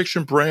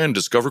 nonfiction brand,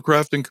 Discover,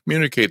 Craft, and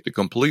Communicate, the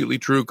completely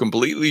true,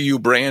 completely you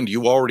brand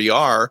you already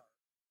are.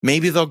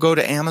 Maybe they'll go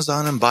to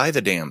Amazon and buy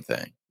the damn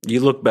thing. You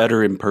look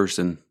better in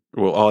person,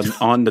 well,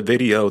 on the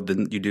video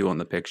than you do on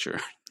the picture.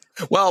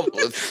 Well,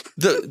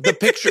 the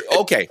picture,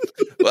 okay.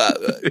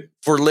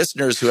 For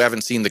listeners who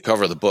haven't seen the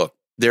cover of the book,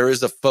 there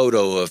is a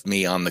photo of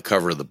me on the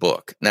cover of the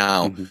book.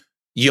 Now,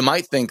 you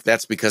might think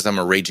that's because I'm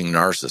a raging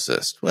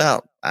narcissist.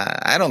 Well,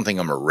 I don't think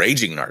I'm a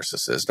raging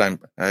narcissist.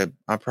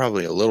 I'm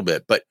probably a little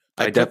bit, but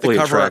I definitely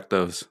attract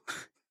those.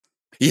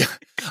 Yeah,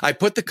 I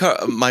put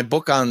my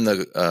book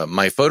on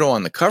my photo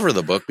on the cover of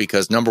the book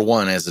because, number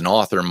one, as an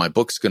author, my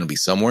book's going to be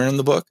somewhere in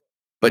the book.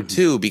 But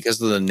two,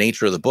 because of the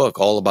nature of the book,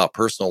 all about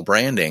personal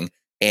branding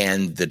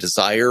and the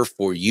desire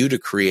for you to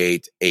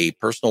create a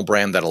personal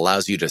brand that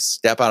allows you to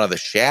step out of the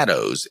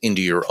shadows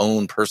into your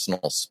own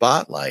personal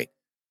spotlight.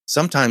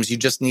 Sometimes you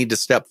just need to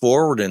step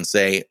forward and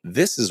say,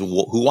 this is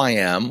who I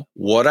am,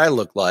 what I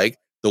look like,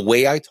 the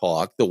way I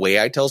talk, the way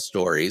I tell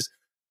stories.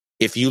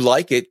 If you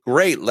like it,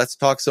 great. Let's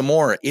talk some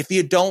more. If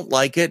you don't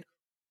like it,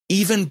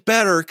 even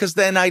better, because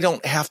then I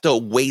don't have to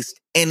waste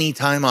any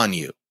time on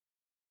you.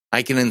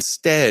 I can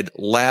instead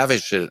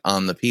lavish it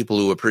on the people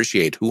who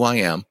appreciate who I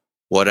am,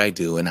 what I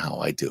do, and how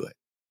I do it.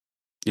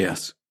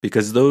 Yes,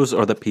 because those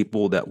are the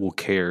people that will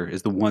care,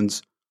 is the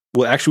ones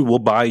will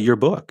buy your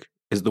book,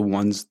 is the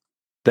ones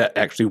that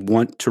actually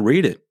want to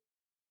read it.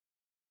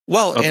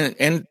 Well,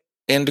 and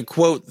to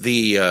quote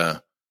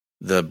the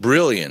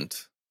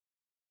brilliant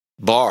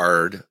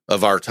bard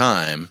of our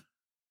time,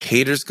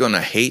 haters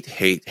gonna hate.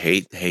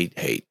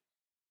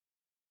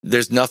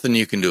 There's nothing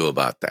you can do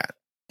about that.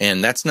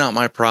 And that's not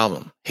my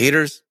problem.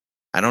 Haters,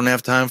 I don't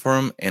have time for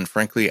them. And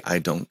frankly, I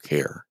don't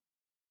care.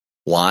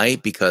 Why?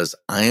 Because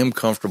I am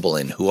comfortable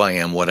in who I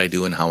am, what I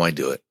do, and how I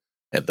do it.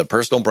 And the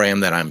personal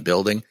brand that I'm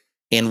building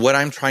and what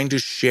I'm trying to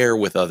share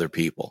with other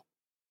people.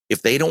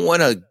 If they don't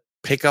want to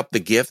pick up the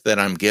gift that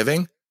I'm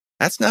giving,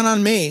 that's not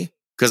on me,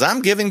 because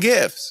I'm giving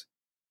gifts.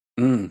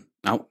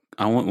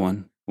 I want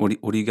one.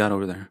 What do you got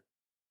over there?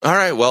 All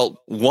right.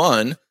 Well,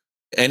 one,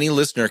 any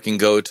listener can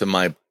go to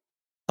my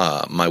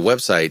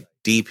website,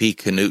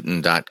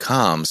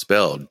 dpknuten.com,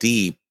 spelled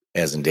D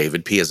as in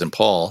David, P as in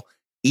Paul,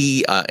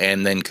 E,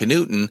 and then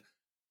Knuten,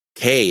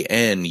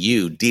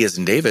 KNU, D as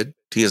in David,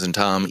 T as in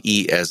Tom,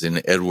 E as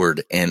in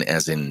Edward, N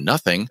as in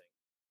nothing,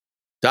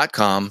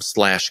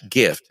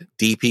 .com/gift,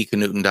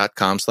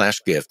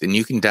 dpknuten.com/gift. And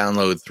you can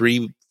download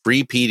 3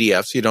 free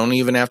PDFs. You don't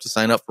even have to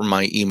sign up for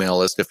my email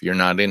list if you're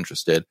not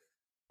interested.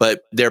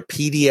 But they're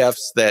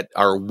PDFs that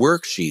are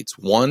worksheets.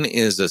 One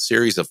is a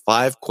series of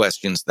 5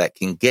 questions that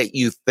can get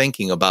you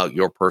thinking about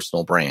your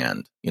personal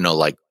brand.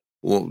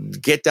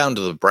 Get down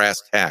to the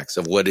brass tacks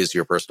of what is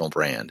your personal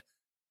brand.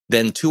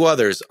 Then 2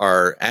 others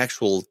are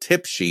actual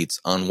tip sheets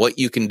on what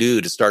you can do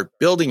to start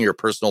building your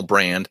personal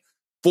brand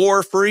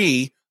for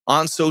free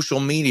on social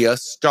media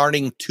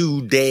starting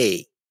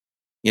today.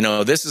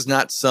 This is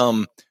not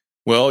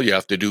you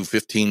have to do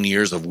 15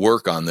 years of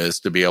work on this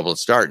to be able to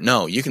start.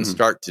 No, you can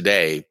start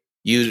today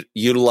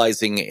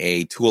utilizing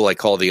a tool I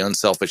call the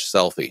unselfish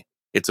selfie.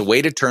 It's a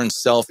way to turn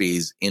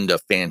selfies into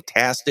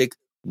fantastic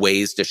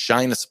ways to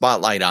shine a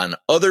spotlight on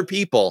other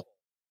people.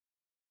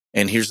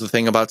 And here's the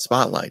thing about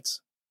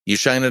spotlights. You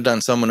shine it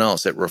on someone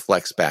else, it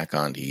reflects back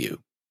onto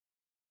you.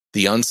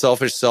 The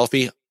unselfish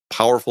selfie,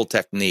 powerful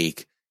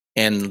technique.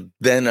 And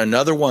then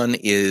another one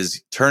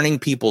is turning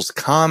people's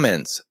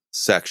comments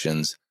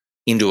sections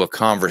into a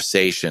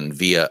conversation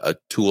via a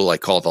tool I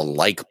call the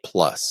Like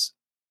Plus.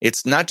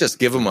 It's not just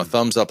give them a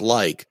thumbs up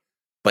like,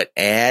 but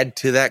add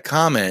to that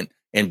comment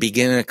and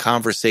begin a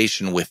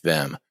conversation with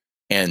them.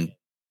 And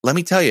let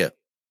me tell you,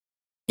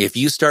 if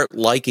you start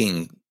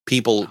liking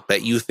people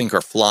that you think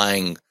are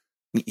flying,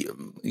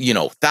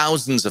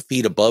 thousands of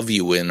feet above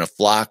you in a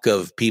flock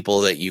of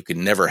people that you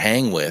can never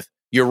hang with,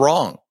 you're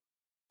wrong.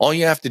 All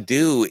you have to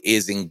do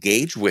is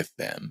engage with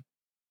them,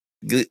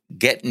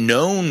 get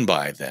known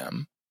by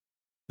them.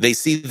 They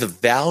see the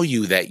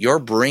value that you're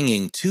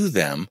bringing to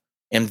them.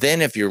 And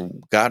then if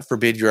God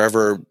forbid, you're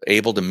ever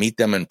able to meet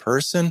them in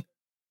person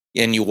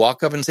and you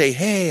walk up and say,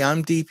 hey,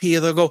 I'm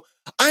DP, they'll go,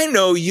 I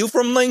know you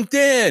from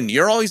LinkedIn.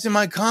 You're always in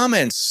my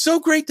comments. So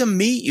great to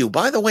meet you.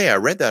 By the way, I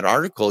read that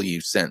article you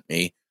sent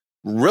me.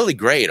 Really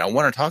great. I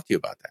want to talk to you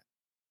about that.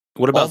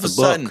 What about the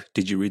book?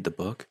 Did you read the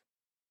book?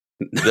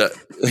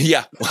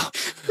 Yeah. Well,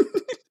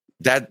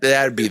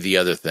 that'd be the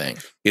other thing,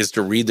 is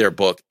to read their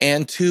book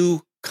and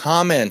to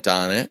comment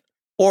on it,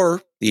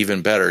 or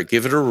even better,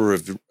 give it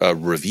a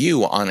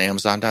review on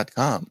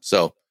Amazon.com.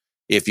 So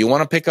if you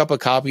want to pick up a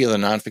copy of the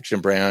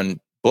Nonfiction Brand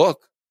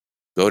book,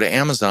 go to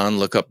Amazon,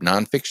 look up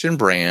Nonfiction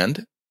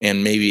Brand,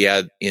 and maybe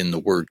add in the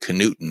word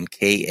Knuten,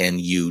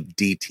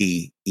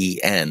 Knudten,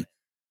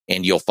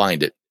 and you'll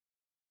find it.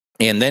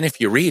 And then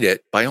if you read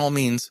it, by all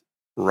means,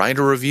 write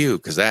a review,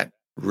 because that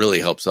really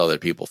helps other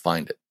people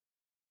find it.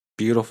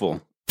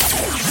 Beautiful.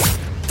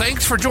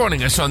 Thanks for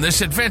joining us on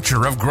this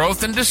adventure of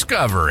growth and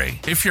discovery.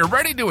 If you're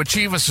ready to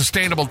achieve a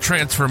sustainable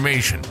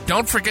transformation,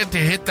 don't forget to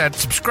hit that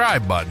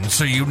subscribe button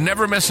so you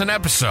never miss an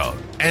episode.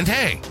 And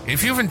hey,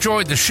 if you've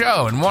enjoyed the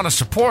show and want to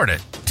support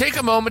it, take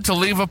a moment to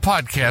leave a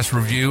podcast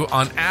review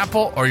on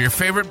Apple or your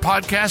favorite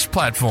podcast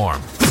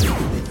platform.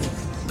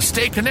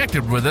 Stay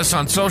connected with us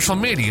on social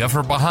media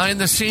for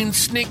behind-the-scenes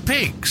sneak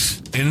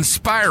peeks,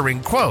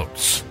 inspiring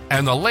quotes,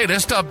 and the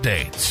latest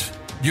updates.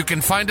 You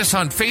can find us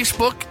on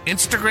Facebook,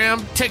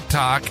 Instagram,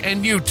 TikTok,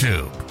 and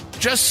YouTube.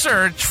 Just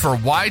search for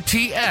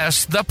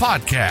YTS the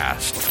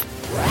Podcast.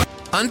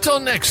 Until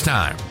next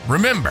time,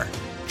 remember,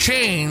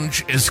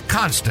 change is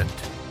constant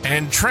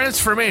and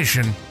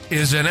transformation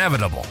is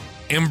inevitable.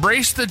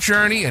 Embrace the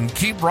journey and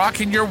keep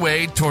rocking your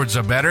way towards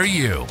a better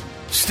you.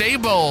 Stay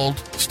bold,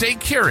 stay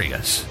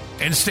curious,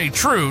 and stay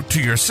true to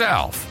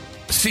yourself.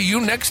 See you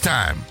next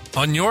time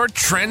on your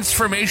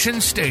Transformation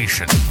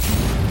Station.